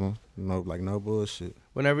that album. Like no bullshit.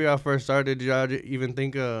 Whenever y'all first started, did y'all even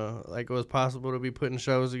think like it was possible to be putting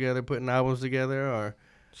shows together, putting albums together, or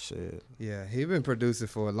shit? Yeah, he been producing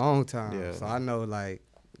for a long time. Yeah. So I know like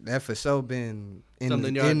that for sure been in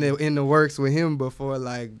the works with him before.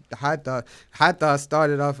 Like High Thought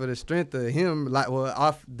started off of the strength of him. Like, well,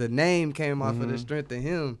 off the name came off of the strength of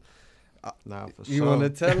him. Nah, for you want to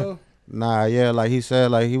tell him? Nah, yeah, like he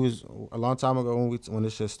said, like he was a long time ago when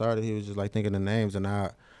this shit started. He was just like thinking of names, and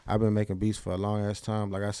I've been making beats for a long ass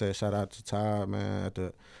time. Like I said, shout out to Todd, man,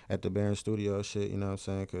 at the Baron Studio shit. You know what I'm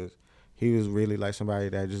saying? 'Cause he was really like somebody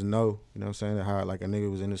that just know, you know what I'm saying, how like a nigga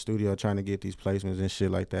was in the studio trying to get these placements and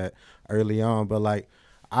shit like that early on. But like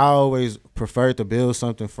I always preferred to build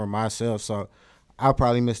something for myself, so I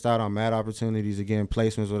probably missed out on mad opportunities of getting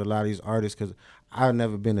placements with a lot of these artists because I've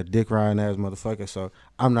never been a dick riding ass motherfucker, so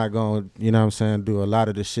I'm not going to, you know what I'm saying, do a lot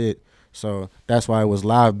of the shit. So that's why it was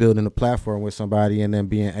live, building a platform with somebody and then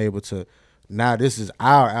being able to, now this is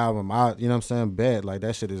our album, you know what I'm saying, bet, like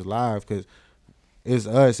that shit is live because it's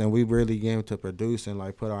us and we really get to produce and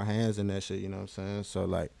like put our hands in that shit, you know what I'm saying? So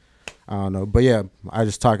like, I don't know. But yeah, I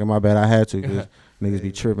just talking my bad. I had to because niggas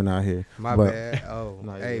be tripping out here. My bad. Oh,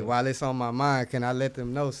 no, hey, yeah. While it's on my mind, can I let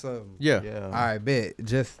them know something? Yeah. All right, bet.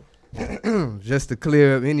 Just to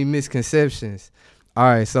clear up any misconceptions. All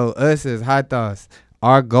right, so us as High Thoughts,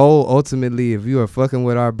 our goal ultimately, if you are fucking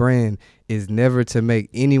with our brand, is never to make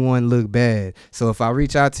anyone look bad. So if I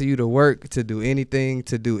reach out to you to work, to do anything,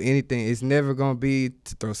 it's never gonna be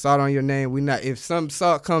to throw salt on your name. If some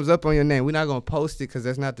salt comes up on your name, we're not gonna post it because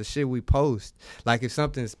that's not the shit we post. Like if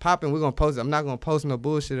something's popping, we're gonna post it. I'm not gonna post no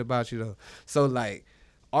bullshit about you though. So like,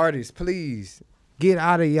 artists, please get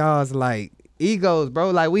out of y'all's like egos,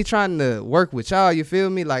 bro. Like we trying to work with y'all, you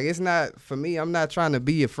feel me? Like it's not for me. I'm not trying to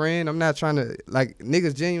be your friend. I'm not trying to, like,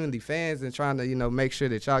 niggas genuinely fans and trying to, you know, make sure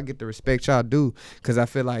that y'all get the respect y'all do, because I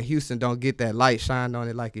feel like Houston don't get that light shined on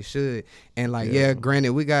it like it should. And like, yeah,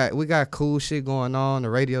 granted, we got cool shit going on,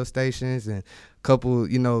 the radio stations and couple,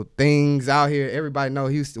 you know, things out here. Everybody know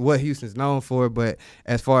Houston, what Houston's known for, but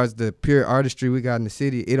as far as the pure artistry we got in the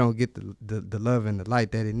city, it don't get the love and the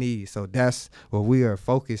light that it needs. So that's what we are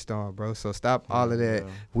focused on, bro. So stop all of that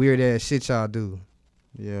weird ass shit y'all do.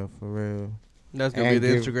 Yeah, for real. That's gonna be the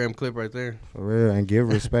Instagram clip right there. For real, and give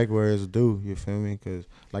respect where it's due. You feel me? Because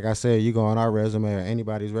like I said, you go on our resume or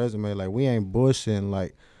anybody's resume, like we ain't bullshitting.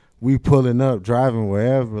 Like we pulling up, driving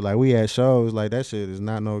wherever. Like we at shows. Like that shit is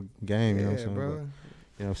not no game. You know what I'm saying? Bro. But, you know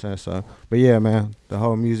what I'm saying? So, but yeah, man, the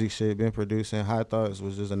whole music shit been producing. High Thoughts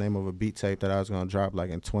was just the name of a beat tape that I was gonna drop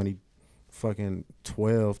like in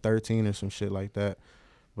 2012, 13 or some shit like that.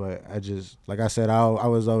 But I just, like I said, I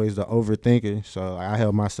was always the overthinker, so I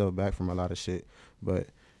held myself back from a lot of shit. But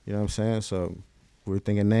you know what I'm saying? So we're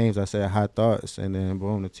thinking names. I said High Thoughts, and then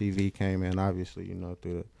boom, the TV came in. Obviously, you know,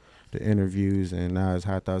 through the interviews, and now it's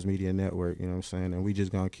High Thoughts Media Network. You know what I'm saying? And we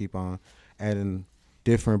just gonna keep on adding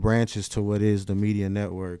different branches to what is the media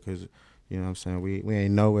network, because you know what I'm saying, we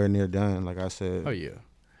ain't nowhere near done, like I said. Oh yeah,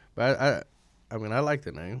 but I mean I like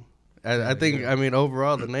the name. I think I mean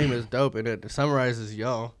overall the name is dope and it summarizes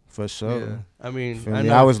y'all. For sure. Yeah. I mean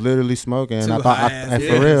I was literally smoking and I thought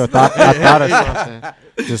for real I thought of something.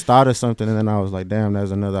 Just thought of something, and then I was like, damn, there's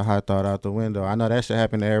another high thought out the window. I know that shit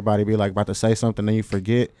happen to everybody, be like about to say something and you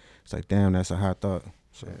forget. It's like, damn, that's a high thought.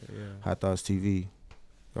 So High Thoughts TV.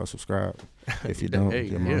 Go subscribe. If you don't,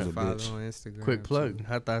 your mom's a follow bitch. on Instagram. Quick plug,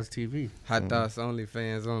 High Thoughts TV. High Thoughts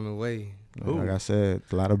OnlyFans on the way. Like I said,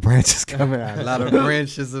 a lot of branches coming out. A lot of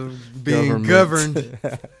branches of being governed.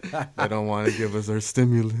 They don't want to give us our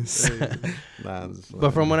stimulus.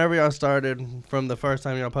 But from whenever y'all started, from the first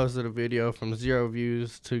time y'all posted a video, from 0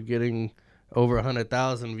 views to getting over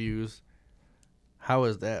 100,000 views, how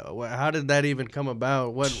is that? How did that even come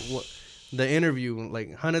about? What the interview, like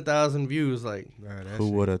 100,000 views, like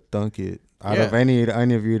who would have thunk it? Out of any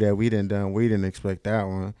interview that we done, we didn't expect that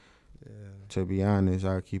one. To be honest,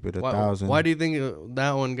 I'll keep it 1,000. Why do you think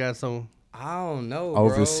that one got so? I don't know.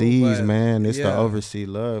 Overseas, bro, man. It's the overseas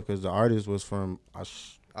love, because the artist was from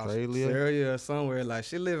Australia or somewhere. Like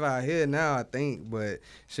she live out here now, I think, but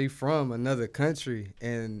she from another country,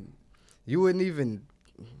 and you wouldn't even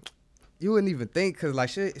think, because like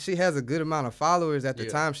she has a good amount of followers. At the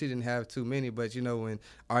time she didn't have too many, but you know when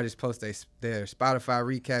artists post their Spotify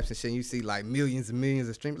recaps and shit, and you see like millions and millions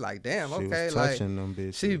of streams, like damn, she okay, was like touching them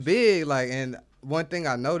bitches. She big, like. And one thing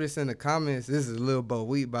I noticed in the comments, this is Lil Bo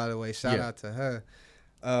Wheat, by the way, shout out to her,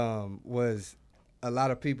 was a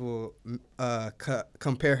lot of people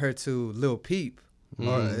compare her to Lil Peep.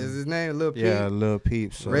 Or is his name Lil Peep? Yeah, Lil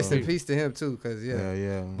Peep. So. Rest in peace to him too, cause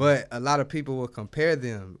yeah. But a lot of people will compare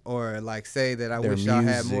them, or like say that I wish y'all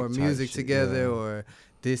had more music together, or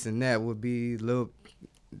this and that would be Lil.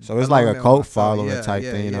 So it's like a cult following type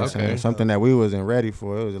thing, you know what I'm saying? Something that we wasn't ready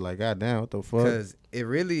for. It was like, goddamn, what the fuck? Because it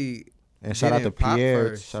really. And shout out to Pierre.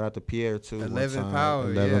 First. Shout out to Pierre too. 11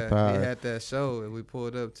 Power. 11 Power. He had that show and we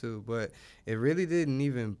pulled up too, but it really didn't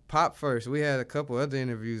even pop first. We had a couple other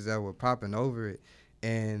interviews that were popping over it.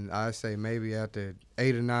 And I say maybe after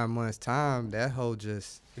 8 or 9 months time, that whole it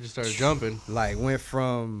just started jumping. Like went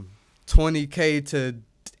from 20K to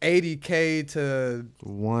 80K to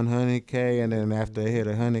 100K, and then after it hit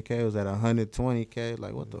 100K, it was at 120K.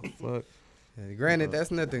 Like what the fuck? Granted,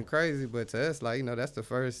 that's nothing crazy, but to us, like, you know, that's the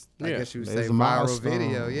first, I guess you would say, It's a viral milestone,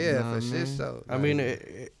 video. you Yeah, know for what I shit mean? show. I mean,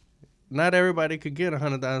 not everybody could get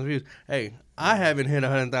 100,000 views. Hey, I haven't hit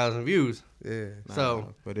 100,000 views. Yeah.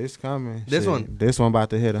 So but it's coming. This Shit, one- this one about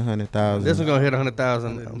to hit 100,000. this one gonna hit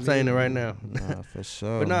 100,000. I'm saying it right now. Nah, for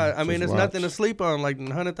sure. But no, I mean, Just it's nothing to watch. sleep on. Like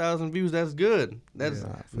 100,000 views, that's good. That's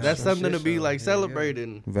Yeah, for that's sure. something to be Shit like show.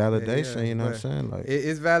 celebrated. Validation, Yeah, you know what I'm but saying? Like,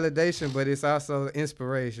 It's validation, but it's also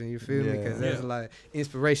inspiration. You feel me? Yeah. Because that's Yeah. like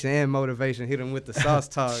inspiration and motivation. Hit them with the sauce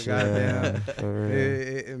talk. Goddamn. for real.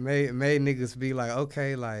 It made niggas be like,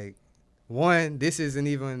 okay, like, one, this isn't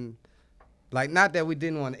even, like, not that we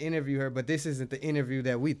didn't want to interview her, but this isn't the interview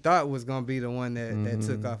that we thought was going to be the one that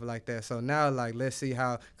took off like that. So now, like, let's see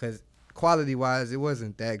how, because quality-wise, it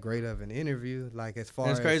wasn't that great of an interview. Like, as far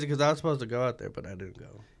And it's as, crazy because I was supposed to go out there, but I didn't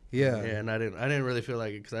go. Yeah. Yeah, and I didn't really feel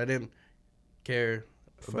like it because I didn't care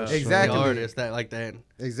about Exactly. the artist that like that.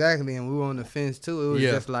 Exactly, and we were on the fence, too. It was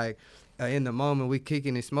Yeah. just like, in the moment, we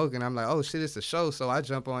kicking and smoking. I'm like, oh, shit, it's a show. So I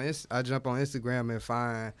jump on Instagram and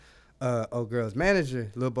find old girl's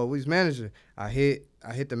manager, Lil Bo Wee's manager. I hit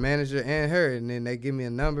the manager and her, and then they give me a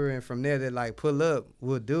number, and from there they like, pull up,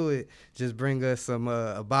 we'll do it. Just bring us some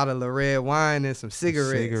a bottle of red wine and some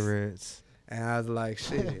cigarettes. And I was like,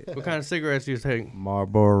 shit. What kind of cigarettes do you take?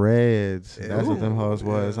 Marlboro Reds. Yeah. That's what them hoes Yeah.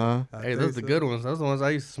 was, huh? I Hey, think those are the so. good ones. Those are the ones I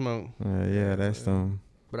used to smoke. Yeah, that's them.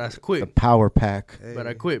 But I The quit. power pack. Hey. But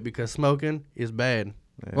I quit because smoking is bad.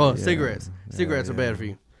 Yeah, Well, yeah. cigarettes. Cigarettes are bad for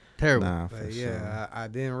you. Terrible. Nah, for But sure. yeah, I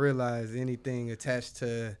didn't realize anything attached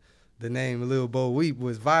to the name Lil Bo Weep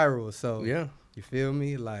was viral. So Yeah. you feel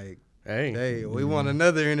me? Like, Hey. hey, we want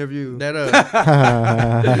another interview. That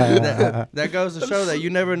that goes to show that you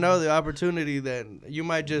never know the opportunity that you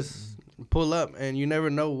might just pull up, and you never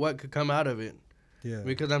know what could come out of it. Yeah.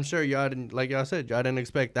 Because I'm sure y'all didn't, like y'all said, y'all didn't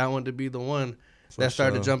expect that one to be the one For that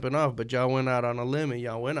started sure. jumping off, but y'all went out on a limb and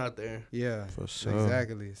y'all went out there. Yeah. For sure.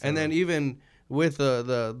 Exactly. And then even with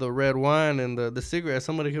the red wine and the cigarette,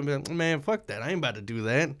 somebody could be like, man, fuck that. I ain't about to do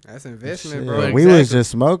that. that's investment, Shit, bro. But we was exactly.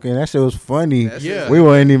 just smoking. That shit was funny. That Yeah. shit- We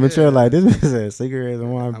weren't even yeah. sure. Like, this is a cigarette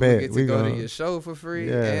and wine I'm bet. gonna get to We go gonna, to your show for free,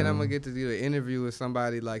 Yeah. and I'm gonna get to do an interview with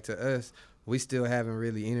somebody. Like, to us, we still haven't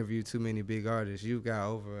really interviewed too many big artists. You've got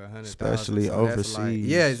over 100,000, Especially so that's like, overseas.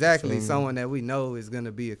 yeah, exactly. Feel me? Someone that we know is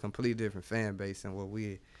gonna be a completely different fan base than what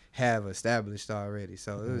we have established already.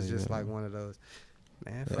 So it was just Yeah. like one of those.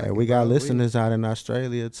 Man, fuck Yeah, it, we got bro. listeners out in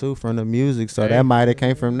Australia too from the music, so Hey. that might have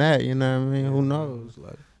came from that. You know what I mean? Who knows?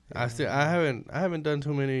 Like, I haven't done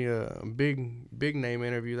too many big name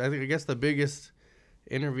interviews. I guess the biggest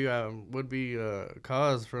interview would be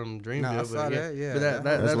Cause from Dreamville. Nah, I but saw yeah, that, yeah. But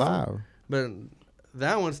that's live. But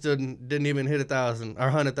that one still didn't even hit 1,000 or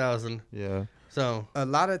 100,000. Yeah. So A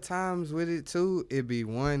lot of times with it too, it be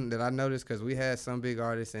one that I noticed because we had some big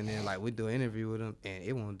artists, and then like we do an interview with them, and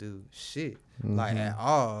it won't do shit like at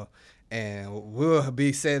all. And we'll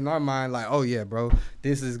be setting our mind like, oh yeah, bro,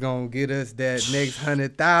 this is gonna get us that next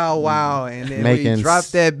 100,000. Wow, and then Making we drop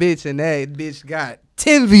that bitch, and that bitch got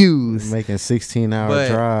 10 views. Making 16-hour But-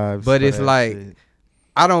 drives. but for it's that like- shit.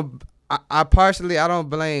 I partially, I don't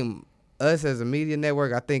blame us as a media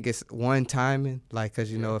network. I think it's one timing, like,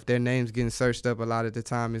 cause you know, if their name's getting searched up a lot at the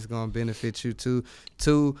time, it's gonna benefit you too.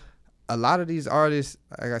 Two, a lot of these artists,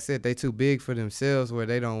 like I said, they too big for themselves where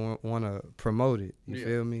they don't want to promote it. You Yeah.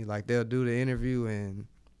 feel me? Like, they'll do the interview and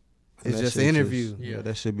And it's that just an shit interview. Yeah.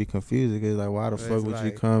 that should be confusing. Cause like, why the But fuck it's would you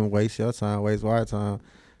like- come waste your time, waste our time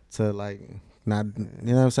to like not, you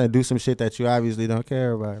know what I'm saying, do some shit that you obviously don't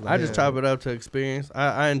care about. I Like, just chop it up to experience.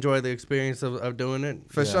 I enjoy the experience of doing it.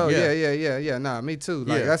 For Yeah. sure, Yeah. yeah. Nah, me too.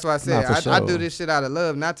 Like, Yeah. that's why I said Nah, for I sure. do this shit out of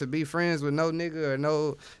love, not to be friends with no nigga or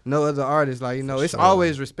no other artist. Like, you know, For it's sure.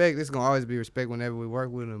 always respect. It's gonna always be respect whenever we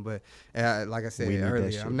work with them. But like I said We need that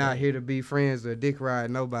earlier, shit, I'm not bro. here to be friends or dick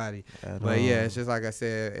ride nobody. at But all. yeah, it's just like I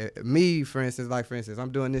said, me, for instance,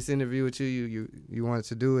 I'm doing this interview with you. You wanted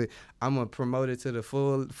to do it. I'm gonna promote it to the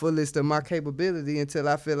fullest of my capability until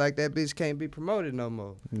I feel like that bitch can't be promoted no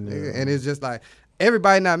more. Yeah. And it's just like,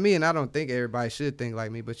 everybody not me, and I don't think everybody should think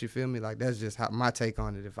like me, but you feel me? Like, that's just how my take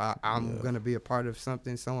on it. If I'm gonna be a part of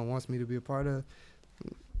something someone wants me to be a part of,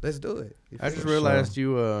 let's do it. You I feel just me? realized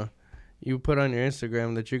you put on your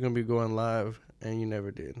Instagram that you're gonna be going live, and you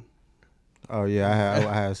never did. Oh yeah,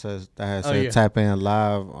 I had said Oh, yeah. tap in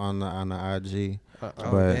live on the IG. Oh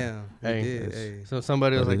but- damn, Hey, we did. it's- Hey. So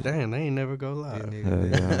somebody was But like, "Damn, they ain't never go Yeah, live."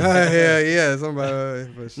 nigga. Yeah. yeah,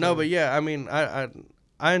 somebody. For sure. No, but yeah, I mean, I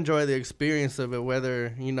enjoy the experience of it,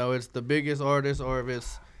 whether it's the biggest artist or if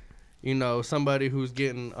it's somebody who's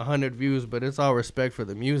getting 100 views, but it's all respect for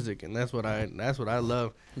the music, and that's what I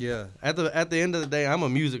love. yeah, At the end of the day, I'm a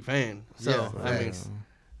music fan, so Yeah, I mean, facts.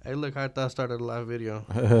 Hey, look, I thought I started a live video.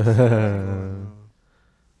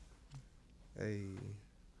 Hey.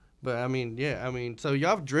 But I mean, yeah, I mean, so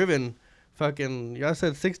y'all have driven y'all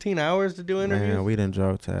said 16 hours to do interviews? Man, we done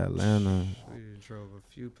drove to Atlanta. We drove a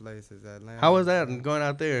few places. Atlanta. How was that going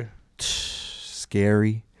out there?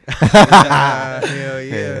 Scary. Hell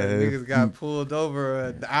yeah. Niggas got pulled over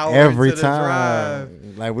an hour Every into the time.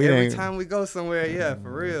 drive. Like we Every didn't. time we go somewhere, yeah,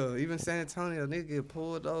 for real. Even San Antonio, niggas get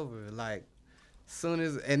pulled over. Like, soon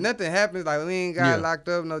as, and nothing happens, like, we ain't got locked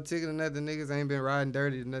up, no ticket or nothing. Niggas ain't been riding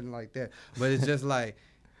dirty or nothing like that. But it's just like,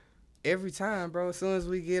 every time, bro, as soon as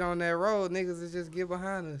we get on that road, niggas is just get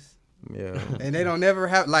behind us. Yeah. And they don't never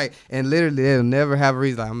have, like, and literally, they'll never have a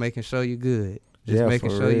reason, like, I'm making sure you good. Just making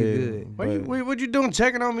sure you good. What you doing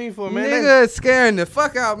checking on me for, man? Nigga, scaring the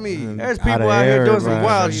fuck out me. There's people out here doing some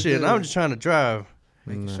wild Sure shit, and good. I'm just trying to drive.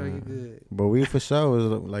 Making sure you good. But we for sure was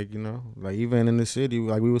like, you know, like even in the city,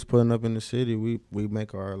 like we was putting up in the city, we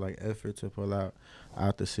make our like effort to pull out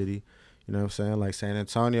the city. You know what I'm saying? Like San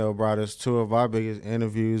Antonio brought us two of our biggest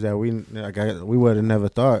interviews that we would have never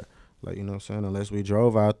thought. Like, you know what I'm saying? Unless we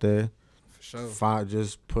drove out there. For sure.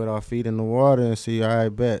 Just put our feet in the water and see, all right,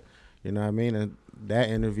 bet. You know what I mean? And that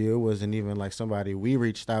interview wasn't even like somebody we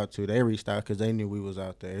reached out to. They reached out because they knew we was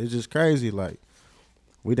out there. It's just crazy. Like,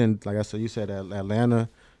 we didn't, like I said, you said Atlanta. You know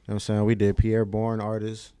what I'm saying? We did Pierre Bourne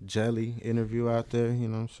artist Jelly interview out there. You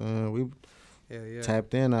know what I'm saying? We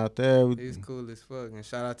tapped in out there. He's cool as fuck. And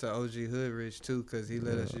shout out to OG Hoodrich, too, because he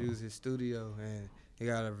let us use his studio. And he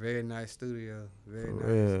got a very nice studio. Very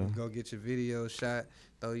nice. Yeah. Go get your video shot,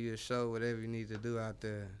 throw you a show, whatever you need to do out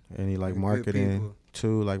there. And he like And good marketing people.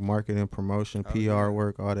 too, like marketing, promotion, PR yeah.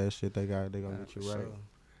 work, all that shit. They gonna get you For right. sure.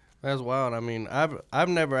 That's wild. I mean, I've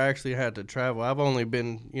never actually had to travel. I've only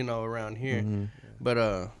been, around here. Mm-hmm.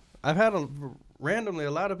 But I've had randomly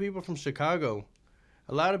a lot of people from Chicago.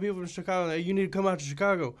 A lot of people from Chicago. Hey, you need to come out to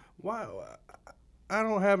Chicago. Why? I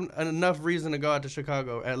don't have enough reason to go out to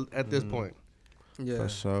Chicago at this point. Yeah. For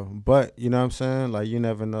sure. But you know what I'm saying? Like you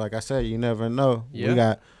never know. Like I said, you never know.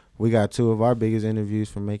 Yeah. We got two of our biggest interviews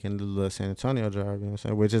from making the little San Antonio drive, you know what I'm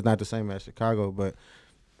saying? Which is not the same as Chicago, but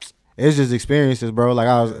it's just experiences, bro.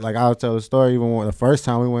 I'll tell a story. Even when the first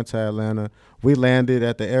time we went to Atlanta, we landed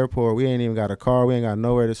at the airport. We ain't even got a car. We ain't got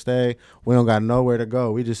nowhere to stay. We don't got nowhere to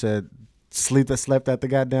go. We just said slept at the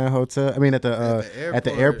goddamn hotel. I mean at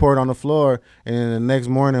the airport on the floor. And then the next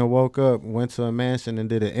morning woke up, went to a mansion and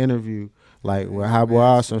did an interview. Like with Habo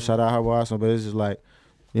Awesome, shout out Habo Awesome. But it's just like,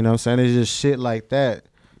 you know what I'm saying? It's just shit like that.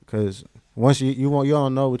 Cause once you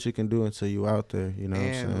don't know what you can do until you out there. You know what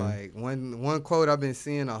I'm saying? And like one quote I've been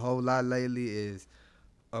seeing a whole lot lately is,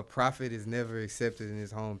 "A prophet is never accepted in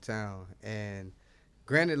his hometown." And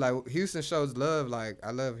granted, like Houston shows love. Like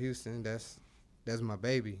I love Houston. That's my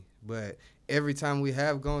baby. But every time we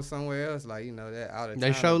have gone somewhere else, like that out of town,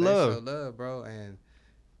 they show love. They show love, bro. And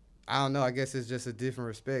I don't know. I guess it's just a different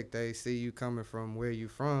respect. They see you coming from where you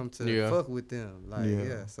from to fuck with them.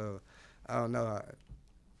 Like So I don't know.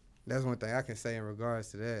 That's one thing I can say in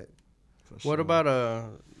regards to that. What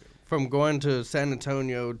about from going to San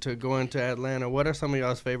Antonio to going to Atlanta? What are some of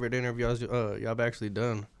y'all's favorite interviews y'all have actually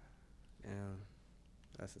done? Yeah,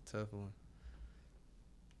 that's a tough one.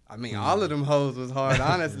 I mean, all of them hoes was hard,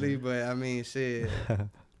 honestly, but I mean, shit.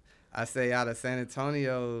 I say out of San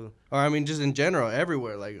Antonio. Or I mean, just in general,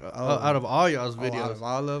 everywhere. Like out of all y'all's videos. Out of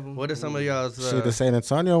all of them. What are some of y'all's? Shit, the San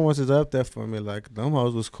Antonio ones is up there for me. Like them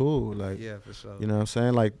hoes was cool. Like yeah, for sure. You know what I'm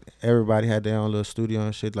saying? Like everybody had their own little studio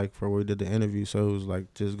and shit. Like for where we did the interview, so it was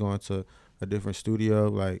like just going to a different studio.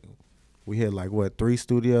 Like we had like 3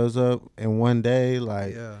 studios up in one day.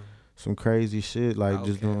 Like some crazy shit. Like Outcast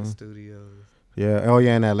just doing studios. Yeah. Oh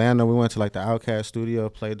yeah, in Atlanta we went to like the Outkast studio,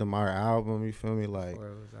 played them our album. You feel me? Like Before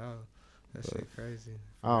it was out. That shit crazy.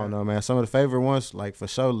 I don't know, man. Some of the favorite ones, like for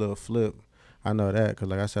sure, Lil Flip. I know that because,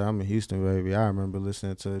 like I said, I'm in Houston, baby. I remember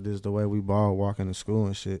listening to This The Way We Ball, walking to school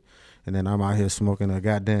and shit. And then I'm out here smoking a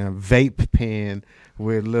goddamn vape pen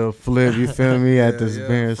with Lil Flip, you feel me, at this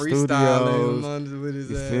Baron Studios.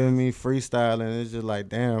 You feel me? Freestyling. It's just like,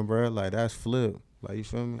 damn, bro. Like, that's Flip. Like, you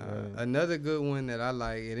feel me? Another good one that I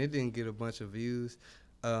like, and it didn't get a bunch of views.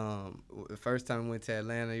 The first time we went to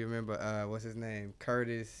Atlanta, you remember, what's his name?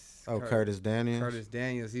 Curtis. Curtis Daniels. Curtis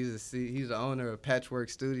Daniels. He's the owner of Patchwork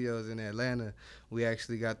Studios in Atlanta. We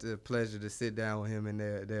actually got the pleasure to sit down with him in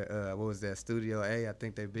their what was that, Studio A? I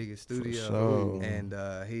think their biggest studio. Sure. And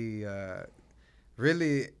he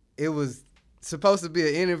really, it was supposed to be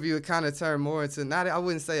an interview. It kind of turned more into, I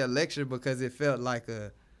wouldn't say a lecture because it felt like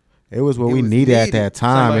it was what we needed at that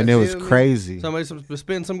time, and it was crazy. Somebody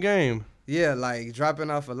spitting some game. Yeah, like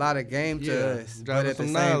dropping off a lot of game to us. But at the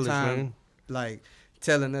same time, like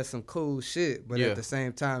telling us some cool shit, but Yeah. at the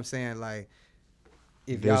same time saying like,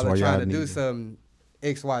 if This y'all why are trying y'all to do need it. something,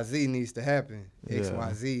 XYZ needs to happen. Yeah.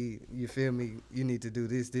 XYZ, you feel me? You need to do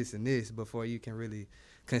this, this, and this before you can really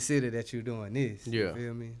consider that you're doing this. Yeah. You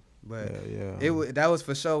feel me? But yeah. that was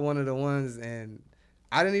for sure one of the ones, and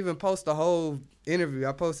I didn't even post the whole interview.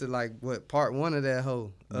 I posted like part one of that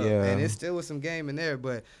whole, Yeah. and it still was some game in there.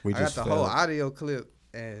 But We I got just the whole felt- audio clip,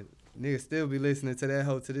 and niggas still be listening to that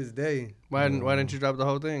whole to this day. Why didn't you drop the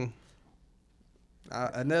whole thing?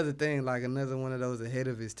 Another thing, like another one of those ahead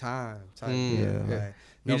of his time type. Yeah. Like,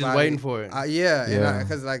 You just waiting for it. Yeah, Yeah. and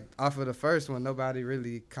because like off of the first one, nobody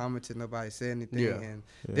really commented, nobody said anything, Yeah. and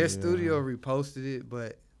Yeah, their yeah. studio reposted it,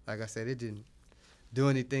 but like I said, it didn't do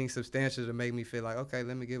anything substantial to make me feel like, okay,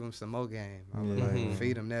 let me give him some more game. I would Yeah. like Mhm.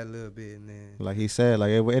 feed him that little bit, and then Like he said,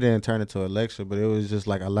 like it didn't turn into a lecture, but it was just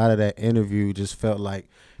like a lot of that interview just felt like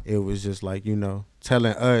it was just like, you know,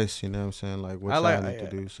 telling us, you know what I'm saying, like what y'all need to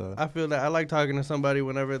do. So I feel that I like talking to somebody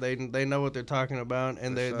whenever they know what they're talking about,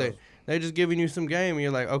 and For they just giving you some game, and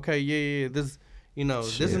you're like, okay, yeah, this, this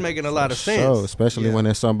is Shit, making a for lot of sure, sense. especially Yeah. when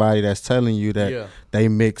there's somebody that's telling you that Yeah. they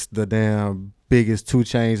mixed the damn biggest 2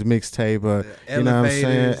 Chainz mixtape, you know what I'm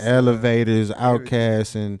saying, Elevators,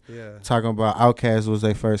 Outkast, and yeah. talking about Outkast was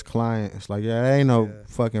their first client. It's like, yeah, they ain't no Yeah.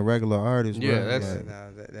 fucking regular artist, Yeah, bro. that's-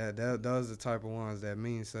 Like, Those are the type of ones that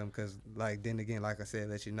mean something, because like then again, like I said,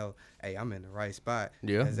 let you know, hey, I'm in the right spot.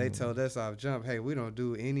 Yeah. As they told us off jump, hey, we don't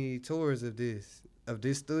do any tours of this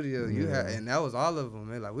studio. You have, and that was all of them.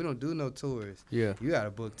 Man. Like, we don't do no tours. Yeah. You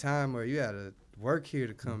gotta book time, or you gotta work here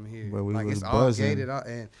to come here. But we like was it's all buzzing. gated out,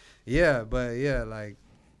 and like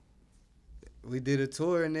we did a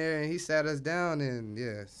tour in there, and he sat us down and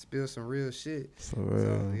spilled some real shit. for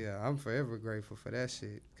real. So I'm forever grateful for that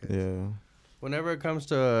shit. 'Cause Yeah. Whenever it comes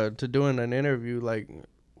to doing an interview, like,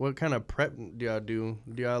 what kind of prep do y'all do?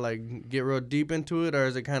 Do y'all like get real deep into it, or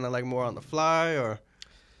is it kind of like more on the fly, or?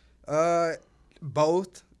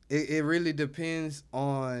 Both. It really depends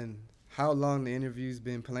on how long the interview's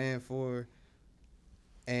been planned for,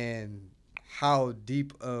 and how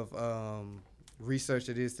deep of research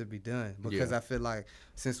it is to be done. Because Yeah. I feel like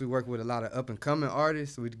since we work with a lot of up and coming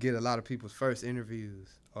artists, we get a lot of people's first interviews,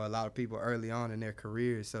 or a lot of people early on in their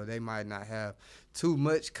careers, so they might not have too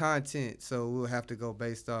much content. So we'll have to go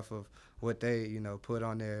based off of what they, put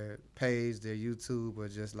on their page, their YouTube, or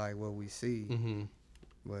just like what we see. Mm-hmm.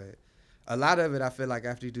 But a lot of it, I feel like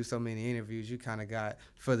after you do so many interviews, you kind of got,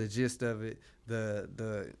 for the gist of it,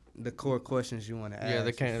 the core questions you want to ask. Yeah,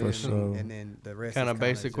 the kind For of sure. And then the rest kind is of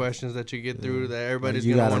basic just questions that you get through Yeah. that everybody's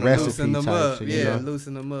you gonna got a want to know. recipe loosen them type up. shit, you Yeah, know?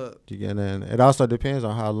 loosen them up. You get in. It also depends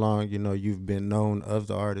on how long, you've been known of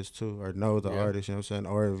the artist too, or know the Yeah. artist, you know what I'm saying?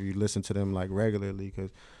 Or if you listen to them like regularly,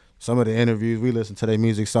 because some of the interviews, we listen to their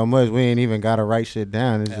music so much, we ain't even got to write shit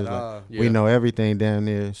down. It's At just like, all. Yeah. we know everything down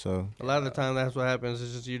there, so. A lot of the time, that's what happens.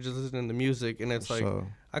 It's just you're just listening to music, and it's like, so,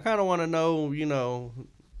 I kind of want to know,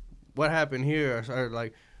 what happened here, or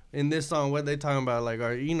like in this song, what they talking about, like,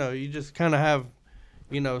 or you just kind of have,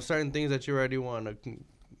 certain things that you already want to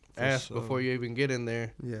ask sure. before you even get in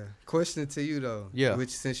there. Yeah. Question to you though. Yeah. Which,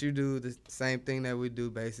 since you do the same thing that we do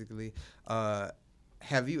basically,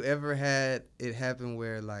 have you ever had it happen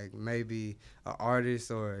where like maybe an artist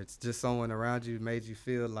or it's just someone around you made you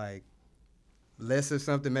feel like less or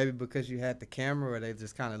something, maybe because you had the camera, or they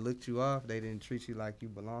just kind of looked you off, they didn't treat you like you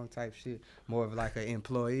belong type shit, more of like an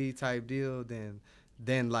employee type deal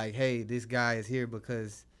than like, hey, this guy is here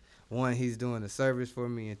because one, he's doing a service for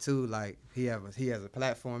me, and two, like he has a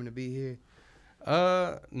platform to be here?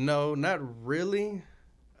 No, not really.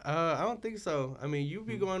 I don't think so. I mean, you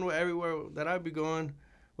be going everywhere that I be going.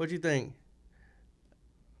 What you think?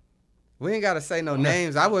 We ain't gotta say no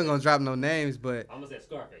names. I wasn't gonna drop no names, but I'm gonna say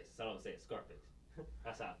Scarface. So I'm gonna say Scarface.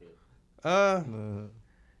 That's how I feel.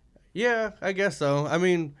 Yeah, I guess so. I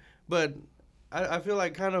mean, but I feel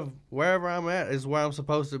like kind of wherever I'm at is where I'm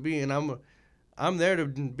supposed to be, and I'm there to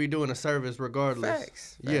be doing a service regardless.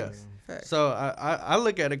 facts. Yeah. Facts. So I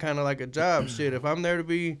look at it kind of like a job. Shit, if I'm there to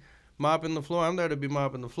be mopping the floor, I'm there to be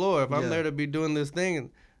mopping the floor. If I'm Yeah. there to be doing this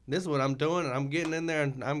thing, this is what I'm doing, and I'm getting in there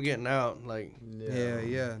and I'm getting out. Like,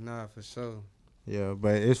 Yeah, nah, for sure. Yeah,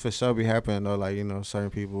 but it's for sure be happening though. Like, certain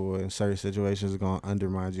people in certain situations are gonna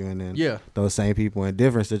undermine you, and then yeah, those same people in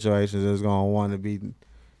different situations is gonna want to be,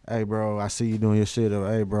 hey bro, I see you doing your shit, or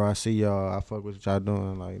hey bro, I see y'all, I fuck with what y'all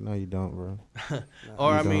doing. Like, no, you don't, bro.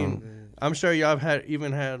 or I You mean, don't. I'm sure y'all have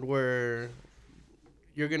had where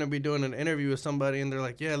you're gonna be doing an interview with somebody and they're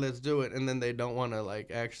like, yeah, let's do it, and then they don't want to like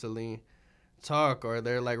actually talk, or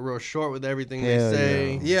they're like real short with everything Hell they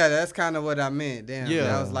say. Yeah, that's kind of what I meant. Damn, Yeah.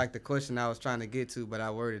 that was like the question I was trying to get to, but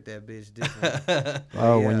I worded that bitch different.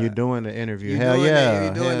 Oh, when yeah. you're doing the interview. You're Hell doing yeah.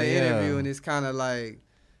 you're doing Hell the interview, yeah. and it's kind of like,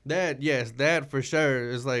 that for sure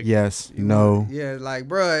is like, Yes, no. yeah, like,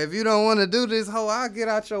 bruh, if you don't want to do this, I'll get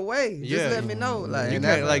out your way. Just Yeah. let me know. Like, You and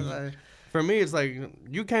can't, that's like, for me, it's like,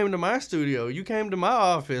 you came to my studio, you came to my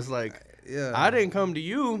office, like, yeah, I didn't come to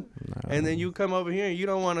you, and then you come over here and you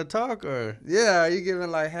don't want to talk, or yeah, you giving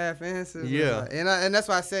like half answers. Yeah. And that's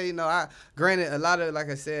why I say, granted, a lot of, like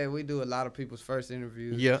I said, we do a lot of people's first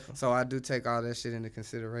interviews. Yeah. So I do take all that shit into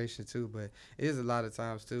consideration too. But it is a lot of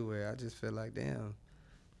times too where I just feel like, damn.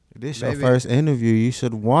 This Maybe- your first interview. You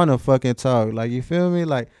should want to fucking talk. Like, you feel me?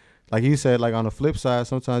 Like you said, like, on the flip side,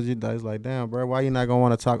 sometimes it's like, damn, bro, why you not going to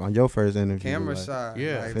want to talk on your first interview? Camera like, shy.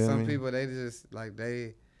 Yeah. Like Feel some me? people, they just like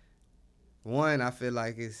I feel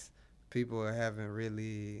like it's people haven't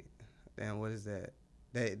really, damn, what is that?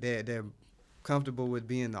 They're comfortable with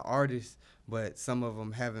being the artist, but some of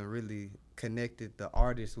them haven't really connected the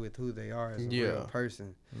artist with who they are as a real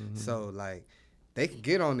person. Mhm. So like, they can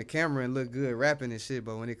get on the camera and look good rapping and shit,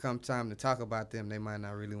 but when it comes time to talk about them, they might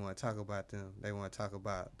not really want to talk about them. They want to talk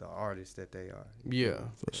about the artist that they are. yeah.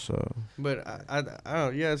 For sure. But I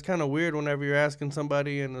don't. Yeah, it's kind of weird whenever you're asking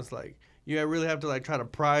somebody, and it's like you really have to like try to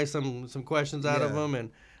pry some questions out of Yeah. them.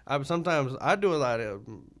 And sometimes I do a lot of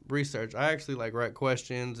research. I actually like write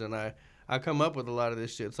questions, and I come up with a lot of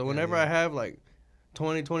this shit. So whenever I have like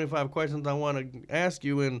 20, 25 questions I want to ask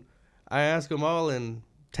you, and I ask them all in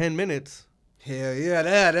 10 minutes. Hell yeah,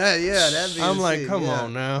 that'd be I'm the like, shit, come yeah.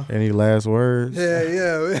 on now. Any last words?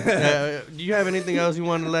 Yeah. Do you have anything else you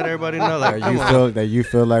want to let everybody know? Like, come on. That you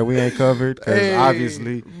feel like we ain't covered? Because Hey,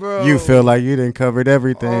 obviously bro. you feel like you didn't covered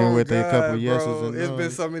everything Oh, with a God, couple yeses bro. and It's nos.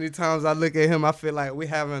 been so many times I look at him, I feel like we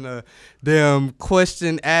having a damn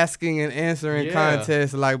question asking and answering Yeah.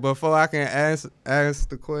 contest. Like, before I can ask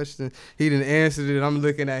the question, he done answered it. I'm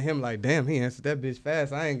looking at him like, damn, he answered that bitch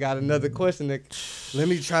fast. I ain't got another question that let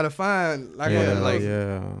me try to find. Like, yeah, like-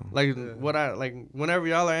 yeah. Like what I like whenever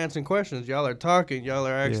y'all are answering questions, y'all are talking, y'all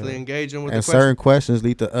are actually Yeah. engaging with And the question. certain questions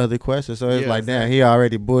lead to other questions. So it's Yeah, like, damn, he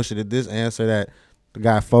already bullshitted this answer that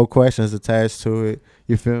got 4 questions attached to it.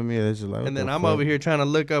 You feel me? It's just like, And then I'm over here trying to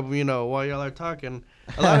look up, while y'all are talking.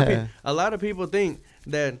 A lot of people think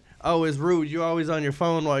that, oh, it's rude. You're always on your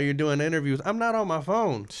phone while you're doing interviews. I'm not on my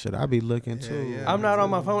phone. Should I be looking too? yeah. I'm not on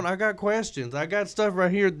my phone. I got questions. I got stuff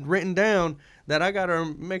right here written down that I gotta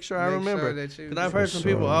make sure I Make remember. sure that you- Because I've For heard some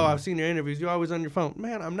people, sure. oh, I've seen your interviews. You're always on your phone.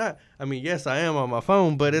 Man, I'm not. I mean, yes, I am on my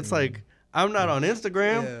phone, but it's like I'm not on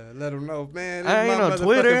Instagram. Yeah, let them know, man. This I ain't my on motherfucking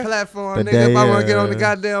Twitter. platform, But nigga. If I want to they, get on the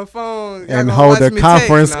goddamn phone y'all and gonna hold watch a me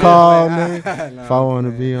conference text. call, Nah, nigga. nah, If I want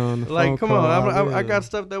to man. be on the Like, phone come call, on, I will. got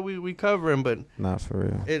stuff that we covering, but Not for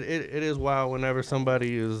real. it is wild whenever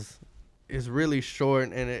somebody is really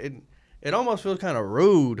short, and it almost feels kind of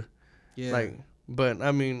rude. Yeah. Like, but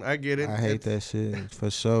I mean, I get it. I hate that shit for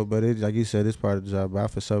sure. But it, like you said, it's part of the job. But I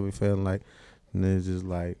for sure be feeling like niggas just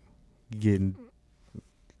like getting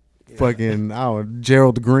fucking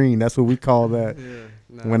Gerald Green. That's what we call that. Yeah.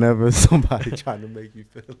 Nah. Whenever somebody trying to make you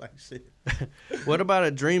feel like shit. What about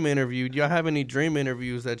a dream interview? Do y'all have any dream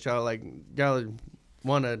interviews that y'all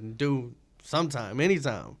want to do sometime,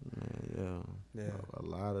 anytime? Yeah. Yeah. A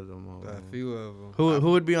lot of them. A few of them.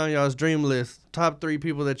 Who would be on y'all's dream list? Top 3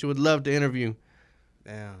 people that you would love to interview.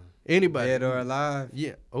 Damn. Anybody? Dead or alive?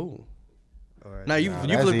 Yeah. Oh. Or Now you That's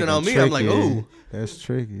flipped it even on me. I'm like, tricky. ooh. That's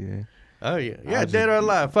tricky. Yeah. Oh yeah. Yeah. I Dead just- or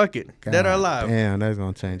alive? Fuck it. Dead or God alive? Damn, that's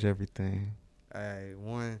gonna change everything.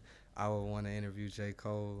 One, I would want to interview J.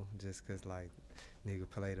 Cole just because, like, nigga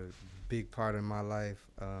played a big part in my life.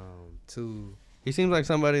 2, He seems like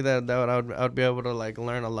somebody that I'd be able to like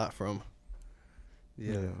learn a lot from.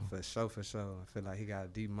 yeah, Yeah. for sure. I feel like he got a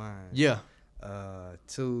deep mind. Yeah.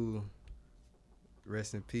 2,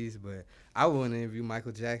 rest in peace. But I would want to interview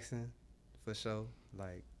Michael Jackson for sure.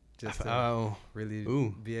 Like, just to Oh. really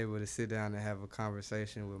Ooh. be able to sit down and have a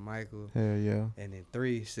conversation with Michael. Hell yeah. And then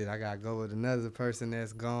 3, shit, I gotta go with another person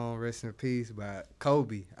that's gone, rest in peace, but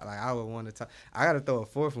Kobe. Like, I would want to talk. I gotta throw a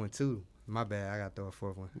 4th one too. My bad, I gotta throw a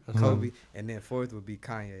 4th one. Kobe, and then 4th would be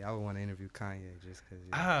Kanye. I would want to interview Kanye just cause.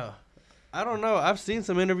 Yeah. I don't know. I've seen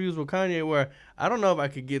some interviews with Kanye where I don't know if I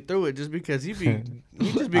could get through it just because he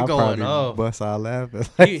just be I going probably off. bust out laughing.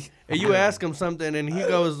 And you ask him something and he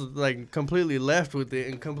goes like completely left with it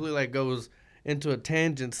and completely like goes into a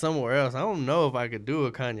tangent somewhere else. I don't know if I could do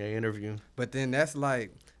a Kanye interview. But then that's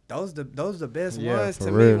like those the best Yeah, ones for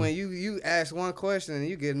to real. me. When you ask one question and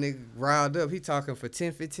you get a nigga riled up, he talking for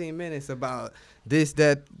 10, 15 minutes about this,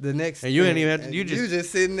 that, the next. And you ain't thing, even have to- and you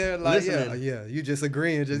just sitting there like, listening. yeah, you just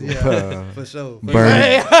agreeing, just for sure.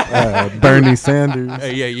 Bernie Sanders.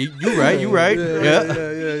 Hey, yeah, you right, you right.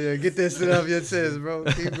 Yeah. Get that shit off your chest, bro.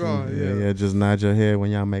 Keep going. Yeah, just nod your head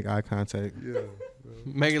when y'all make eye contact. Yeah.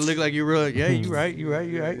 Make it look like you're real. Yeah, you right.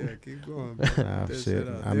 Yeah, keep going, bro. Nah, Get that shit.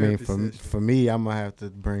 out. I mean, Therapy for session. me, I'm gonna have to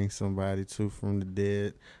bring somebody too from the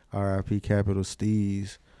dead. R.I.P. Capital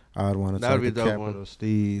Steez. I'd want to That would talk be to a dope Capital one.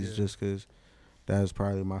 Steez Yeah. just because that's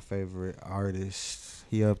probably my favorite artist.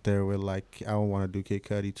 He up there with like I would want to do Kid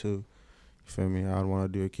Cudi too. You feel me? I'd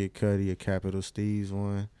want to do a Kid Cudi, a Capital Steez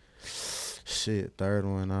one. Shit, third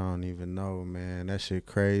one I don't even know, man. That shit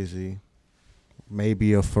crazy.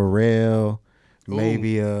 Maybe a Pharrell.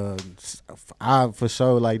 Maybe I for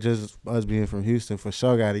sure like just us being from Houston for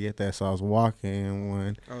sure got to get that Sauce Walking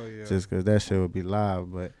one Oh yeah. just because that shit would be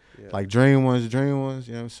live. But Yeah. like dream ones, you know what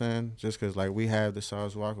I'm saying? Just because like we have the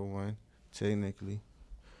Sauce Walker one technically.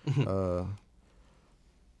 I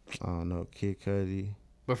don't know, Kid Cudi.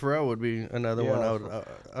 But Pharrell would be another Yeah, one.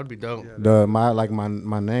 I'd be dope. Yeah.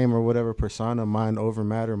 My name or whatever persona, mind over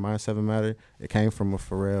matter, mind seven matter. It came from a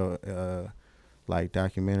Pharrell like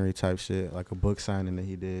documentary type shit, like a book signing that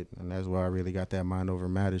he did, and that's where I really got that mind over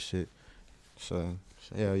matter shit. So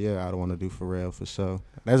hell yeah, I don't want to do Pharrell for sure.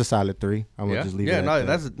 That's a solid 3. I'm gonna just leave it. Yeah, at no,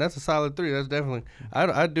 that. that's a solid 3. That's definitely.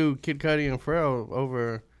 I'd do Kid Cudi and Pharrell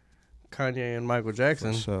over Kanye and Michael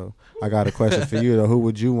Jackson. So I got a question for you though. Who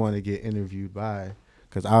would you want to get interviewed by?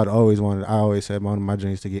 Because I always said one of my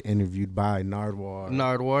dreams to get interviewed by Nardwuar.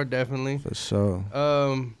 Nardwuar, definitely. For sure.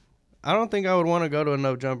 I don't think I would want to go to a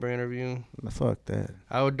No Jumper interview. Fuck that.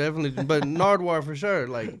 I would definitely, but Nardwuar for sure.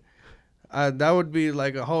 Like, that would be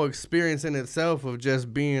like a whole experience in itself of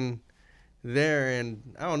just being there.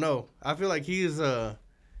 And I don't know. I feel like he's like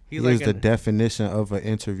the definition of an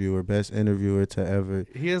interviewer, best interviewer to ever.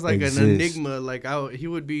 he is like exist. an enigma. Like he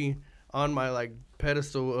would be on my like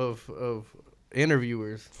pedestal of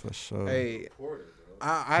interviewers. For sure. Hey,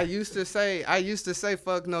 I used to say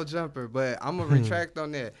fuck No Jumper, but I'm gonna retract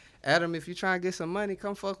on that. Adam, if you trying to get some money,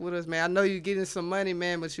 come fuck with us, man. I know you getting some money,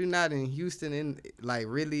 man, but you're not in Houston,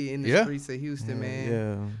 really in the streets of Houston, man.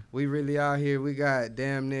 Yeah. We really out here. We got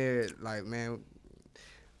damn near, like, man,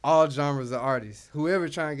 all genres of artists. Whoever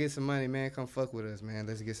trying to get some money, man, come fuck with us, man.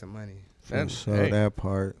 Let's get some money. For sure, that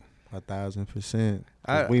part, 1,000%.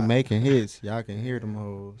 We making hits. Y'all can hear them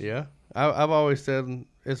hoes. Yeah, I've always said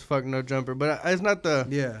it's fuck No Jumper, but it's not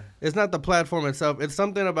the platform itself. It's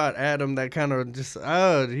something about Adam that kind of just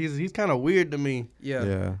he's kind of weird to me.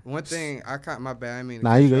 Yeah. One thing my bad. I mean,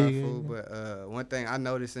 but one thing I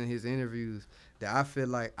noticed in his interviews that I feel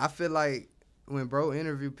like when bro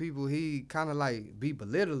interview people, he kind of like be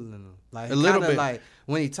belittling them, like a little bit. Like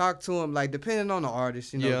when he talk to him, like depending on the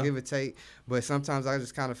artist, give or take. But sometimes I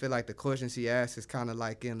just kind of feel like the questions he asks is kind of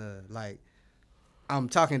like in a like. I'm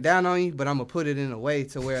talking down on you, but I'm gonna put it in a way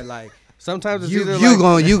to where like sometimes it's you either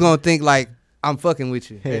you gonna think like I'm fucking with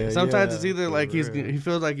you. Sometimes it's either like he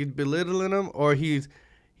feels like he's belittling him, or he's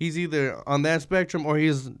either on that spectrum, or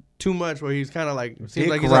he's too much, where he's kind of like seems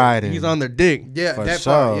like he's on their dick. Yeah, for that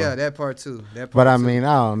sure. part. Yeah, that part too. But I mean,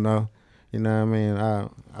 I don't know. You know what I mean?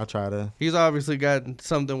 I'll try to. He's obviously got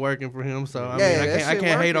something working for him, so I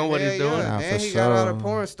can't hate on what he's doing. Nah, and he got a lot of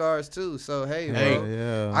porn stars too. So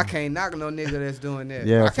bro, I can't knock no nigga that's doing that.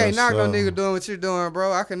 Yeah, I can't knock no nigga doing what you're doing,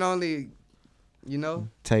 bro. I can only,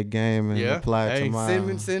 take game and apply it to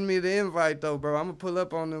mine. Send me the invite though, bro. I'm gonna pull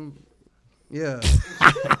up on them. Yeah,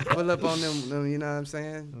 pull up on them. You know what I'm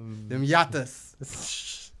saying? Them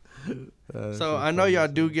yatas. So I know y'all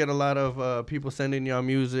do get a lot of people sending y'all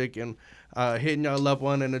music and hitting y'all up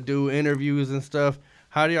wanting to do interviews and stuff.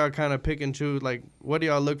 How do y'all kind of pick and choose? Like, what do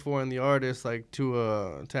y'all look for in the artist, like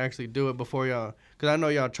to actually do it before y'all? Because I know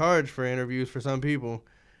y'all charge for interviews for some people,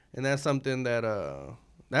 and that's something that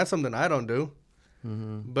I don't do.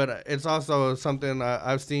 Mm-hmm. But it's also something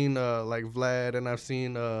I've seen like Vlad and I've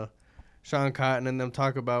seen Sean Cotton and them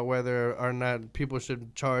talk about whether or not people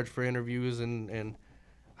should charge for interviews and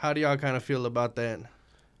how do y'all kind of feel about that?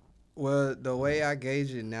 Well, the way I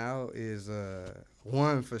gauge it now is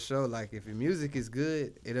one for sure. Like if your music is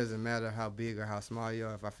good, it doesn't matter how big or how small you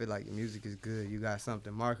are. If I feel like your music is good, you got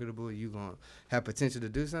something marketable, you gonna have potential to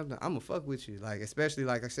do something, I'm gonna fuck with you. Like especially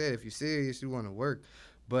like I said, if you're serious, you want to work.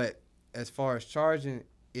 But as far as charging,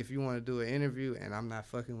 if you want to do an interview and I'm not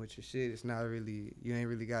fucking with your shit, it's not really, you ain't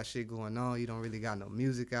really got shit going on. You don't really got no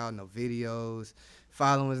music out, no videos.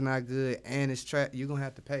 Following's not good, and it's you're going to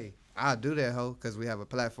have to pay. I'll do that, ho, because we have a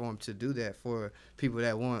platform to do that for people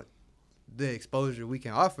that want the exposure we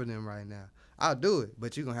can offer them right now, I'll do it.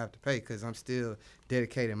 But you're going to have to pay because I'm still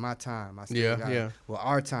dedicating my time. I still well,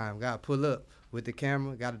 our time, got to pull up with the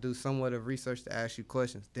camera, got to do somewhat of research to ask you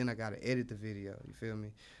questions. Then I got to edit the video, you feel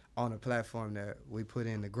me, on a platform that we put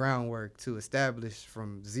in the groundwork to establish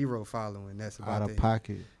from zero following. That's about out of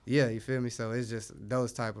pocket. Yeah, you feel me? So it's just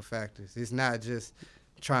those type of factors. It's not just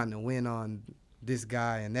trying to win on this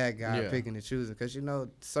guy and that guy, picking and choosing. Because, you know,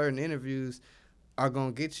 certain interviews are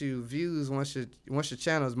going to get you views once your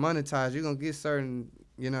channel is monetized. You're going to get certain,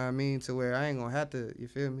 you know what I mean, to where I ain't going to have to, you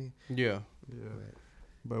feel me? Yeah.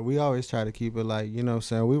 But we always try to keep it like, you know what I'm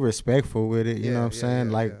saying, we respectful with it, you know what I'm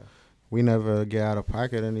saying? Like, we never get out of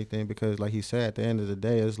pocket or anything because, like he said, at the end of the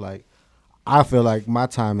day, it's like, I feel like my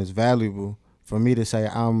time is valuable for me to say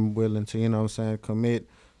I'm willing to, you know what I'm saying, commit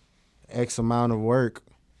X amount of work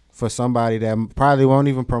for somebody that probably won't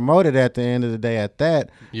even promote it at the end of the day at that.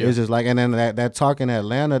 Yeah. It's just like, and then that talk in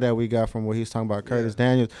Atlanta that we got from what he's talking about, Curtis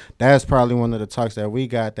Daniels, that's probably one of the talks that we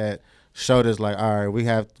got that showed us like, all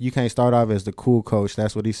right, you can't start off as the cool coach.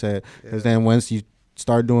 That's what he said. Because then once you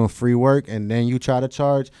start doing free work and then you try to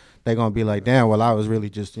charge, they're going to be like, damn, well, I was really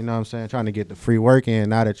just, you know what I'm saying, trying to get the free work in.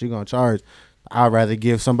 Now that you're going to charge, I'd rather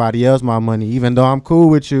give somebody else my money. Even though I'm cool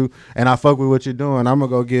with you and I fuck with what you're doing, I'm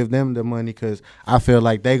going to go give them the money because I feel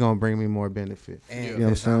like they going to bring me more benefit. And you know what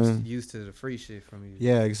I'm saying? I'm used to the free shit from you.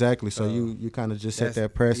 Yeah, exactly. So you kind of just set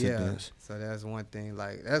that precedence. Yeah, so that's one thing.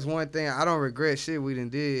 Like, that's one thing. I don't regret shit we done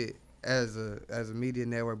did as a media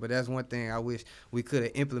network, but that's one thing I wish we could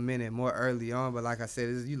have implemented more early on. But like I said,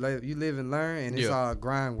 you live and learn, and it's all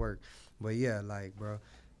grind work. But yeah, like, bro,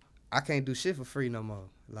 I can't do shit for free no more.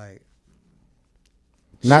 Like,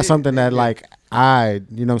 not something that like you know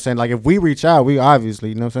what I'm saying, like if we reach out, we obviously,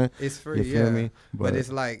 you know what I'm saying, it's free. You feel me? But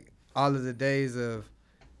it's like all of the days of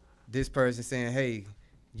this person saying, hey,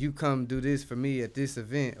 you come do this for me at this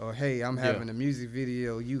event, or hey, I'm having a music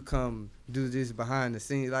video, you come do this behind the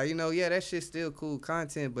scenes. Like, you know, that shit's still cool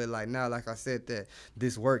content, but like now, like I said, that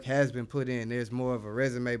this work has been put in, there's more of a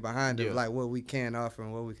resume behind it, like what we can offer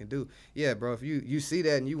and what we can do. Yeah, bro, if you see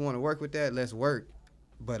that and you want to work with that, let's work.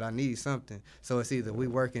 But I need something. So it's either we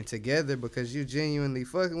working together because you genuinely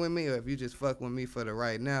fucking with me, or if you just fuck with me for the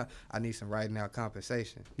right now, I need some right now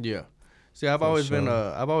compensation. Yeah. See, I've always been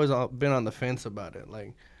on the fence about it.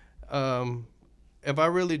 Like, if I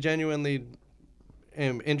really genuinely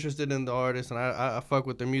am interested in the artist and I fuck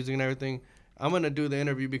with their music and everything, I'm gonna do the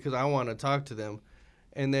interview because I want to talk to them.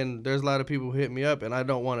 And then there's a lot of people who hit me up and I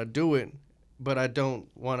don't want to do it, but I don't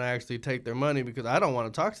want to actually take their money because I don't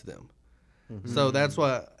want to talk to them. Mm-hmm. So that's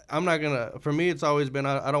why I'm not gonna. For me, it's always been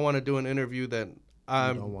I don't want to do an interview that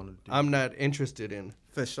I'm not interested in.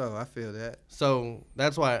 For sure, I feel that. So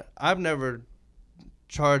that's why I've never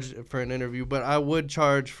charged for an interview, but I would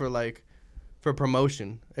charge for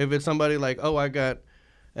promotion. If it's somebody like, oh, I got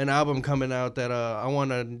an album coming out that I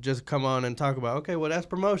want to just come on and talk about. Okay, well that's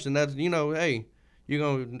promotion. That's, you know, hey,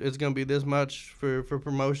 it's gonna be this much for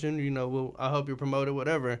promotion. You know, I hope you're promoted,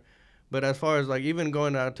 whatever. But as far as like even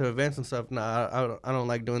going out to events and stuff, I don't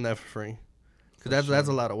like doing that for free, because that's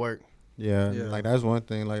a lot of work. Yeah, like that's one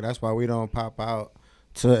thing. Like that's why we don't pop out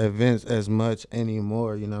to events as much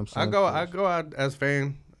anymore. You know what I'm saying? I go out as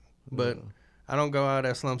fan, but I don't go out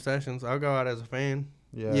as Slump Sessions. I'll go out as a fan.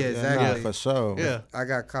 Yeah, exactly. For sure. Yeah, I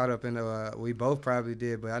got caught up in we both probably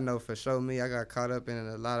did, but I know for sure me, I got caught up in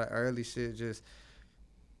a lot of early shit, just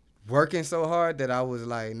working so hard that I was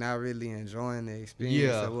like not really enjoying the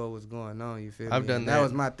experience of what was going on. You feel me? I've done that. That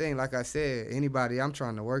was my thing. Like I said, anybody I'm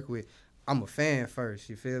trying to work with, I'm a fan first.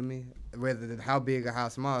 You feel me? Whether how big or how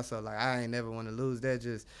small. So like I ain't never want to lose that.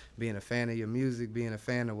 Just being a fan of your music, being a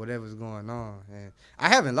fan of whatever's going on. And I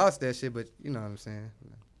haven't lost that shit, but you know what I'm saying.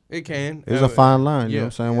 It can. It's a fine line. You know what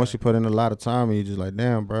I'm saying? Once you put in a lot of time, and you just like,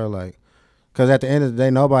 damn, bro, like. Because at the end of the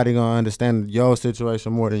day, nobody going to understand your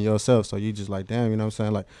situation more than yourself. So you just like, damn, you know what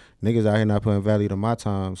I'm saying? Like, niggas out here not putting value to my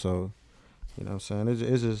time. So, you know what I'm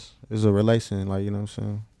saying? It's a relation, like, you know what I'm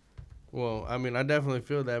saying? Well, I mean, I definitely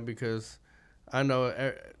feel that because I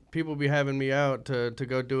know people be having me out to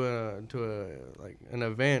go do an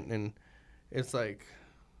event. And it's like,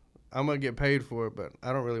 I'm going to get paid for it, but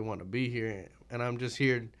I don't really want to be here. And I'm just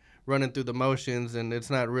here running through the motions, and it's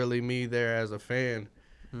not really me there as a fan.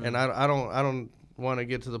 And I don't want to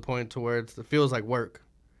get to the point to where it feels like work.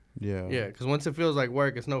 Yeah. Yeah, because once it feels like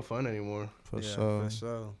work, it's no fun anymore. For sure.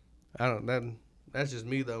 That's just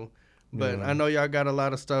me though. But I know y'all got a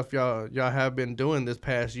lot of stuff y'all have been doing this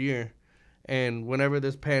past year, and whenever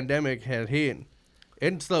this pandemic had hit,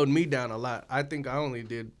 it slowed me down a lot. I think I only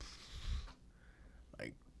did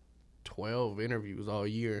like 12 interviews all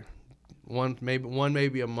year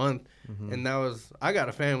maybe a month, and that was I got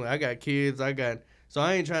a family, I got kids, so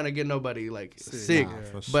I ain't trying to get nobody like sick,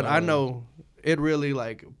 but I know it really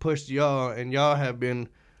like pushed y'all, and y'all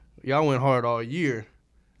went hard all year.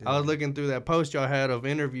 I was looking through that post y'all had of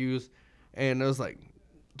interviews, and it was like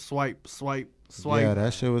swipe. Yeah,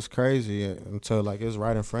 that shit was crazy until like it was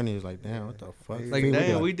right in front of you. It's like, damn, what the fuck? Like,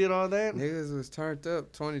 damn, we did all that. Niggas was turned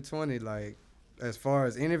up 2020. Like, as far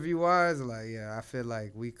as interview wise, like, yeah, I feel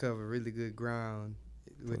like we cover really good ground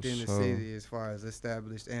within the city as far as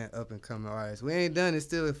established and up and coming artists. We ain't done it.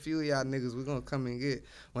 Still a few of y'all niggas we're gonna come and get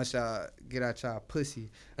once y'all get out y'all pussy.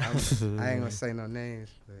 I ain't gonna say no names,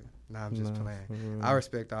 but nah, I'm just playing. I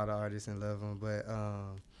respect all the artists and love them, but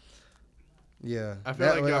yeah. I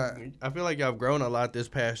feel like y'all have grown a lot this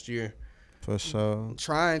past year. For sure.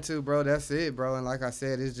 Trying to, bro. That's it, bro. And like I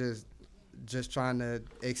said, it's just trying to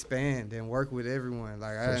expand and work with everyone.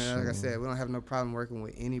 Like I said, we don't have no problem working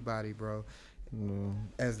with anybody, bro. No.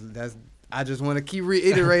 I just want to keep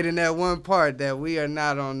reiterating that one part that we are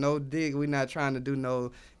not on no dick. We not trying to do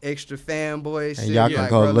no extra fanboy shit. Y'all can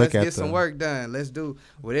go look let's at get some work done. Let's do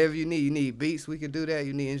whatever you need. You need beats, we could do that.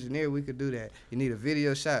 You need engineer, we could do that. You need a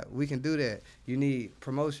video shot, we can do that. You need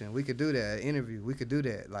promotion, we could do that. An interview, we could do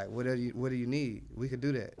that. Like what do you need? We could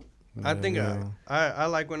do that. I think I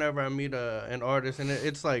like whenever I meet an artist and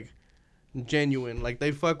it's like genuine. Like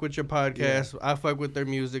they fuck with your podcast, I fuck with their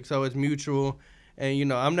music, so it's mutual. And, you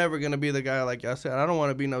know, I'm never going to be the guy, like y'all said, I don't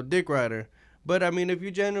want to be no dick rider. But, I mean, if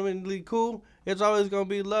you're genuinely cool, it's always going to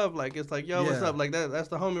be love. Like, it's like, yo, what's up? Like, that's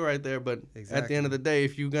the homie right there. But at the end of the day,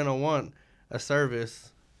 if you're going to want a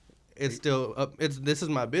service, it's still this is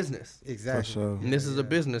my business. Exactly. For sure. And this is a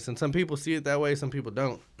business. And some people see it that way, some people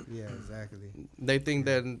don't. Yeah, exactly. They think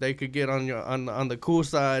that they could get on the cool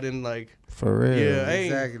side and, like. For real. Yeah,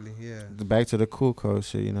 exactly, yeah. Back to the cool code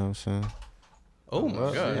shit, you know what I'm saying? Oh,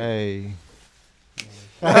 my God. Hey.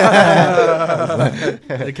 The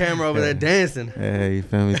camera over there dancing. Hey, you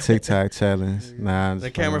feel me? TikTok challenge. Nah,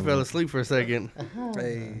 the camera fell asleep for a second.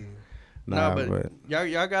 Hey. Nah, but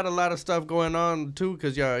y'all got a lot of stuff going on too,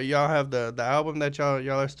 cause y'all have the album that y'all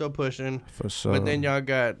are still pushing. For sure. But then y'all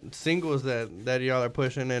got singles that y'all are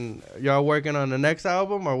pushing, and y'all working on the next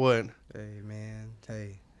album or what? Hey man,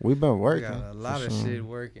 hey. We've been working. We got a lot of shit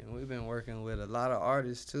working. We've been working with a lot of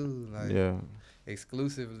artists too. Like, yeah.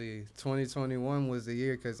 Exclusively, 2021 was the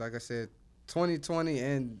year, because like I said, 2020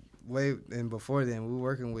 and before then we were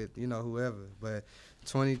working with whoever, but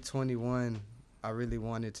 2021 I really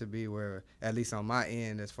wanted to be where, at least on my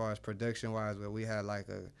end as far as production wise, where we had like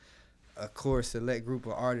a core select group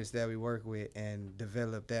of artists that we work with and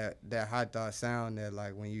develop that Hot Thought sound that,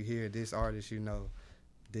 like, when you hear this artist,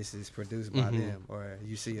 this is produced by them, or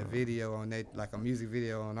you see a video on that, like a music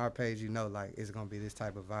video on our page, like it's gonna be this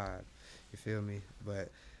type of vibe. You feel me? But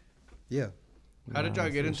yeah. How did y'all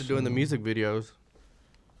get into doing the music videos?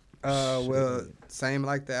 Well, same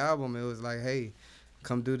like the album. It was like, hey,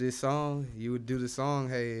 come do this song. You would do the song.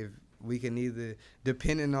 Hey, if we can either,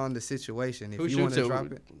 depending on the situation, if you want to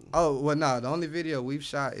drop it. Oh, well, no, the only video we've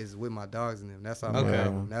shot is with my dogs and them. That's our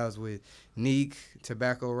album. That was with Neek,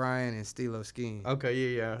 Tobacco Ryan, and Stilo Scheme.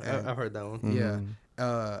 Okay, yeah. I've heard that one. Yeah.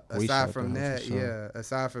 Aside from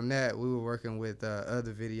that, we were working with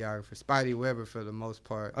other videographers, Spidey Weber for the most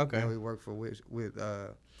part. Okay. And we worked for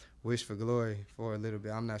Wish for Glory for a little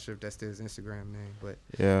bit. I'm not sure if that's still his Instagram name, but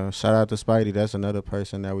yeah. Shout out to Spidey. That's another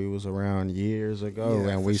person that we was around years ago,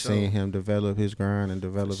 and we seen him develop his grind and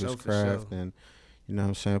develop his craft, and you know what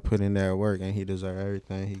I'm saying, put in that work, and he deserve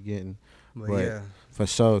everything he getting. But yeah, for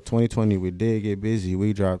sure, 2020 we did get busy.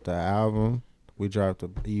 We dropped the album. We dropped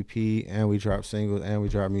an EP, and we dropped singles, and we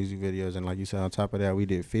dropped music videos. And like you said, on top of that, we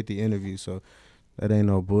did 50 interviews. So that ain't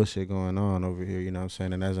no bullshit going on over here, you know what I'm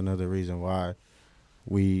saying? And that's another reason why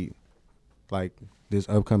we, like, this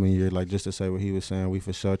upcoming year, like, just to say what he was saying, we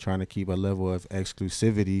for sure trying to keep a level of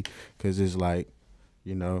exclusivity, because it's like,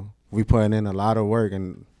 we putting in a lot of work.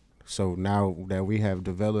 And so now that we have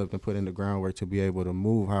developed and put in the groundwork to be able to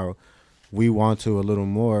move how we want to a little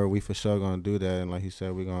more, we for sure going to do that. And like he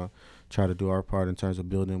said, we're going to try to do our part in terms of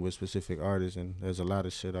building with specific artists, and there's a lot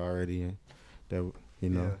of shit already that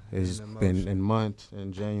it's been in months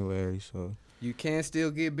in January. So you can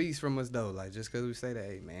still get beats from us though, like, just because we say that,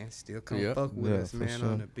 hey man, still come fuck with us, man,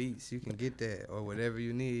 on the beats. You can get that, or whatever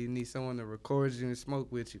you need. You need someone to record you and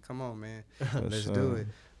smoke with you, come on, man. Let's do it.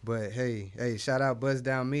 But hey, shout out Buzz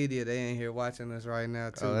Down Media. They in here watching us right now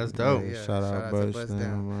too. Oh, that's dope. Yeah, shout out Buzz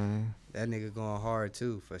Down, man. That nigga going hard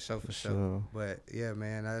too, for sure. But yeah,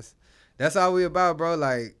 man, that's all we about, bro.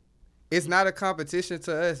 Like, it's not a competition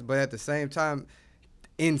to us, but at the same time,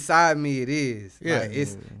 inside me it is. Yeah. Like,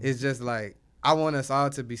 it's just like, I want us all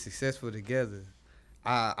to be successful together.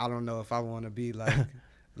 I don't know if I want to be like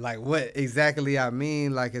like what exactly I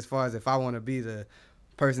mean, like as far as if I want to be the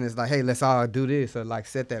person that's like, hey, let's all do this or like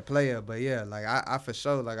set that play up. But yeah, like I for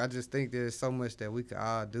sure, like I just think there's so much that we could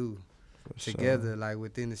all do together, like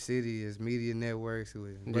within the city as media networks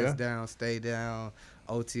with Bust Down, Stay Down,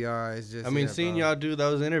 OTR. It's just, I mean, seeing y'all do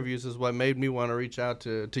those interviews is what made me want to reach out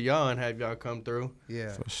to y'all and have y'all come through.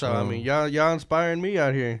 Yeah. For So sure. I mean, y'all inspiring me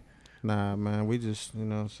out here. Nah, man, we just, you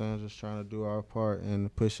know what I'm saying, just trying to do our part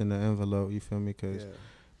and pushing the envelope, you feel me? Because,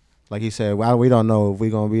 like he said, well, we don't know if we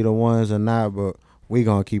going to be the ones or not, but we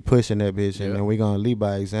going to keep pushing that bitch, and then we going to lead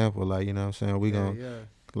by example, like, you know what I'm saying? We going to,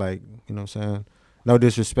 like, you know what I'm saying? No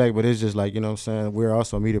disrespect, but it's just like, you know what I'm saying, we're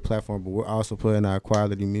also a media platform, but we're also putting out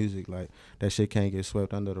quality music. Like, that shit can't get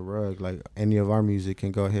swept under the rug. Like, any of our music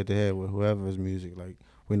can go head to head with whoever's music. Like,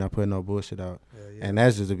 we're not putting no bullshit out. And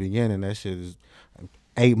that's just the beginning. That shit is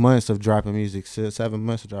 8 months of dropping music, 7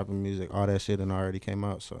 months of dropping music. All that shit done already came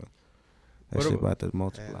out, so that shit about to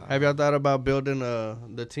multiply. Have y'all thought about building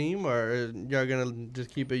the team, or y'all gonna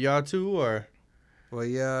just keep it y'all two, or? Well,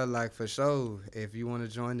 yeah, like for sure. If you want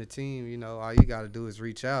to join the team, you know, all you got to do is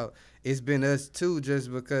reach out. It's been us too, just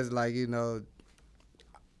because, like, you know,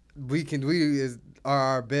 we are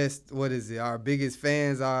our best. What is it? Our biggest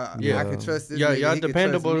fans are. I can trust this. Nigga, y'all he can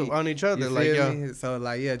dependable trust me. on each other, You like feel me? So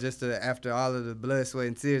like, just after all of the blood, sweat,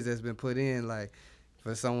 and tears that's been put in, like,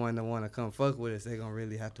 for someone to want to come fuck with us, they gonna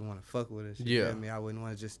really have to want to fuck with us. You feel me? I wouldn't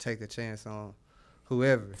want to just take a chance on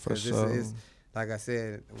whoever. For sure. Like I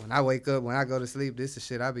said, when I wake up, when I go to sleep, this is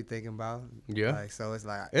shit I be thinking about. Yeah. Like, so it's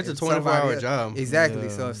like, it's a 24-hour job. Exactly.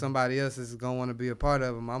 So if somebody else is gonna want to be a part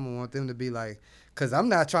of them, I'm gonna want them to be like, cause I'm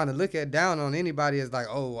not trying to look down on anybody as like,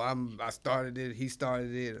 oh, I started it, he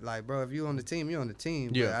started it. Like, bro, if you on the team, you on the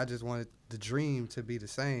team. Yeah. But I just wanted the dream to be the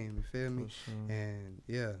same. You feel me? Sure. And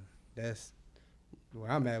that's where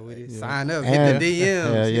I'm at with it. Sign up, hit the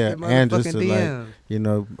DMs. Yeah. Hit the And just to DMs. like, you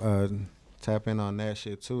know, tap in on that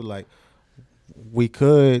shit too. Like, we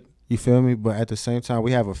could, you feel me? But at the same time,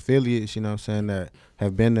 we have affiliates, you know what I'm saying, that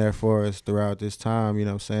have been there for us throughout this time, you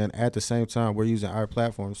know what I'm saying? At the same time, we're using our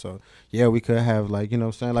platform. So, yeah, we could have, like, you know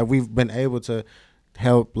what I'm saying? Like, we've been able to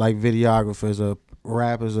help, like, videographers or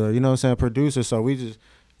rappers or, you know what I'm saying, producers. So, we just,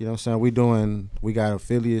 you know what I'm saying, we got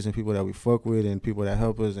affiliates and people that we fuck with and people that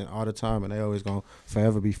help us and all the time. And they always going to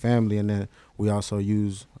forever be family. And then we also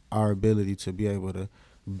use our ability to be able to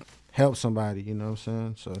help somebody, you know what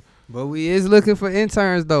I'm saying? So, but we is looking for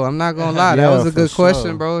interns though. I'm not gonna lie, that was a good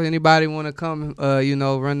question, bro. Anybody want to come, you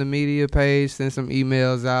know, run the media page, send some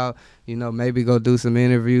emails out, you know, maybe go do some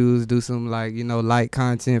interviews, do some like, you know, light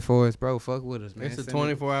content for us, bro. Fuck with us, man. It's a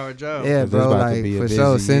 24-hour job. Yeah, bro. Like for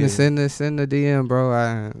sure, send the DM, bro.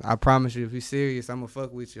 I promise you, if you're serious, I'm gonna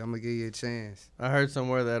fuck with you. I'm gonna give you a chance. I heard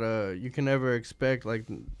somewhere that you can never expect like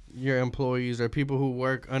your employees or people who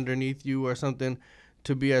work underneath you or something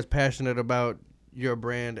to be as passionate about your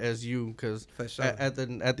brand as you, because at the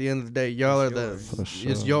end of the day, y'all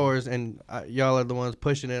it's yours, and y'all are the ones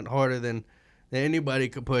pushing it harder than anybody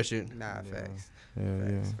could push it. Nah, facts.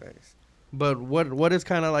 Facts. But what is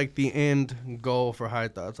kind of like the end goal for High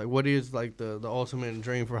Thoughts? Like, what is like the ultimate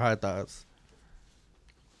dream for High Thoughts?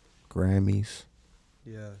 Grammys.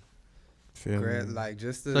 Yeah. Like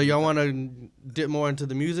just so y'all want to dip more into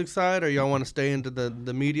the music side, or y'all want to stay into the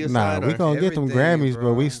media side? Nah, we gonna get them Grammys, bro.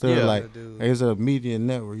 But we still like, it's a media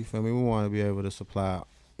network. You feel me? We want to be able to supply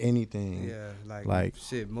anything. Yeah, like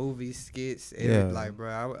shit, movies, skits, like,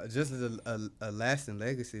 bro. Just as a lasting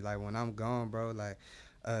legacy. Like when I'm gone, bro.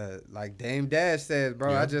 Like Dame Dash says,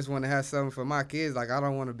 bro. I just want to have something for my kids. Like I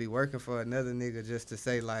don't want to be working for another nigga just to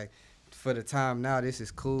say like, for the time now, this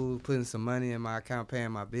is cool, putting some money in my account,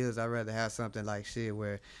 paying my bills. I'd rather have something like shit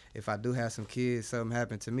where if I do have some kids, something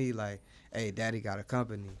happen to me, like, hey, daddy got a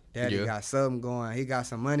company. Daddy got something going. He got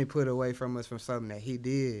some money put away from us from something that he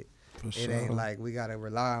did. It ain't like we got to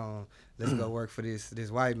rely on, let's go work for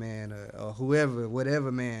this white man or whoever,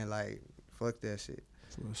 whatever man. Like, fuck that shit.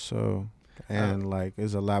 For sure. And, like,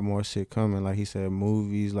 there's a lot more shit coming. Like he said,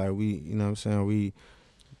 movies. Like, we, you know what I'm saying, we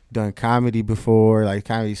done comedy before, like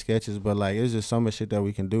comedy sketches, but like it's just so much shit that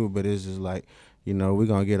we can do, but it's just like, you know, we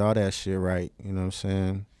gonna get all that shit right, you know what I'm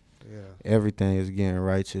saying? Yeah. Everything is getting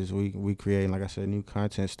righteous. We creating, like I said, new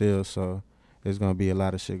content still, so there's gonna be a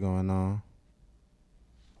lot of shit going on.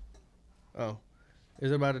 Oh.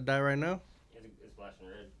 Is it about to die right now? It's flashing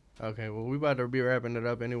red. Okay, well, we about to be wrapping it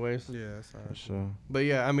up anyways. Yeah, that's all right. For sure. But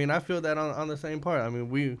yeah, I mean, I feel that on the same part. I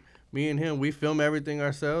mean, me and him, we film everything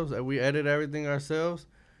ourselves, and we edit everything ourselves.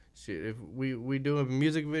 Shit, if we do a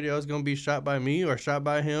music video, it's gonna be shot by me or shot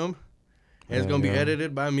by him, And it's gonna be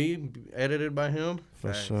edited by me, edited by him.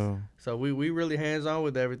 For sure. So we really hands on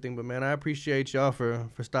with everything. But man, I appreciate y'all for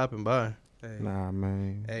stopping by. Hey. Nah,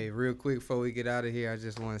 man. Hey, real quick before we get out of here, I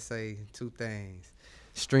just want to say 2 things.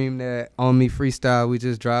 Stream that On Me freestyle we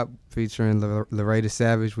just dropped featuring Lareda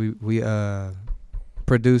Savage. We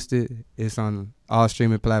produced it. It's on all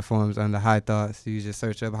streaming platforms under High Thoughts. You just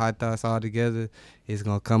search up High Thoughts all together. It's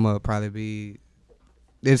gonna come up.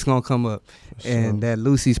 It's gonna come up. And that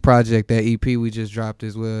Lucy's project, that EP we just dropped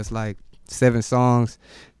as well. It's like 7 songs.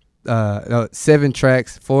 7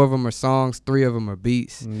 tracks, 4 of them are songs, 3 of them are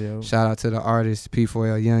beats. Yep. Shout Shout out to the artists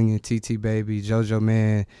P4L Young and TT Baby, JoJo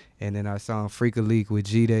Man, and then our song Freak a Leak with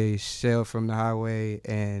G-Day, Shell from the Highway,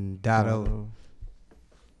 and Dotto.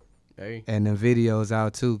 Hey. And the video's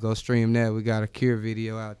out too. Go stream that. We got a Cure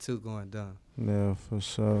video out too going down. Yeah, for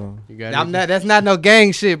sure. You got That's not no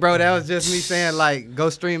gang shit, bro. That was just me saying, like, go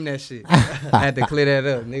stream that shit. I had to clear that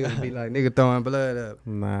up. Niggas be like, nigga throwing blood up.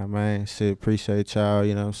 Nah, man. Shit, appreciate y'all,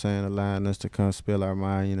 you know what I'm saying, allowing us to come spill our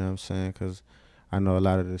mind, you know what I'm saying, because I know a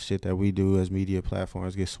lot of the shit that we do as media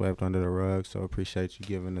platforms get swept under the rug, so appreciate you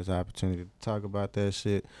giving us the opportunity to talk about that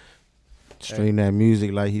shit. Stream that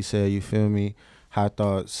music, like he said, you feel me? High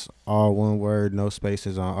Thoughts, all one word, no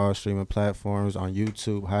spaces, on all streaming platforms, on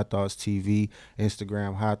YouTube, HighthoughtsTV,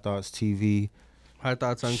 Instagram, HighthoughtsTV. High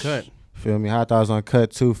Thoughts Uncut. Feel me? High Thoughts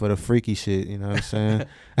Uncut too for the freaky shit, you know what I'm saying?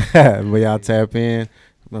 But y'all tap in, you know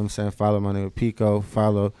what I'm saying? Follow my nigga Pico,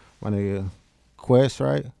 follow my nigga Quest,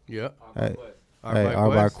 right? Yep. Hey, R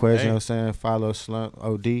by Quest, you know what I'm saying? Follow Slump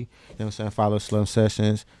OD, you know what I'm saying? Follow Slump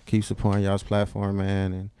Sessions, keep supporting y'all's platform,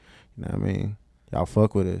 man, and you know what I mean? Y'all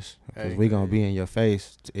fuck with us. Because we going to be in your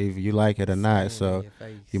face if you like it or not. So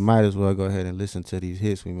you might as well go ahead and listen to these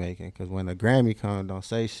hits we making. Because when the Grammy comes, don't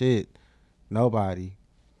say shit. Nobody.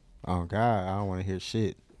 Oh, God, I don't want to hear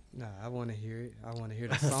shit. Nah, I want to hear it. I want to hear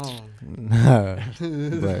the song.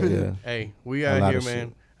 But, yeah. Hey, we out here, man.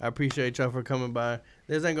 Shit. I appreciate y'all for coming by.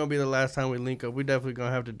 This ain't going to be the last time we link up. We definitely going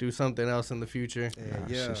to have to do something else in the future.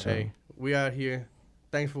 Yeah. Hey, we out here.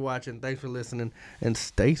 Thanks for watching. Thanks for listening. And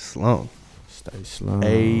stay slum. Stay slum.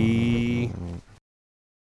 Hey.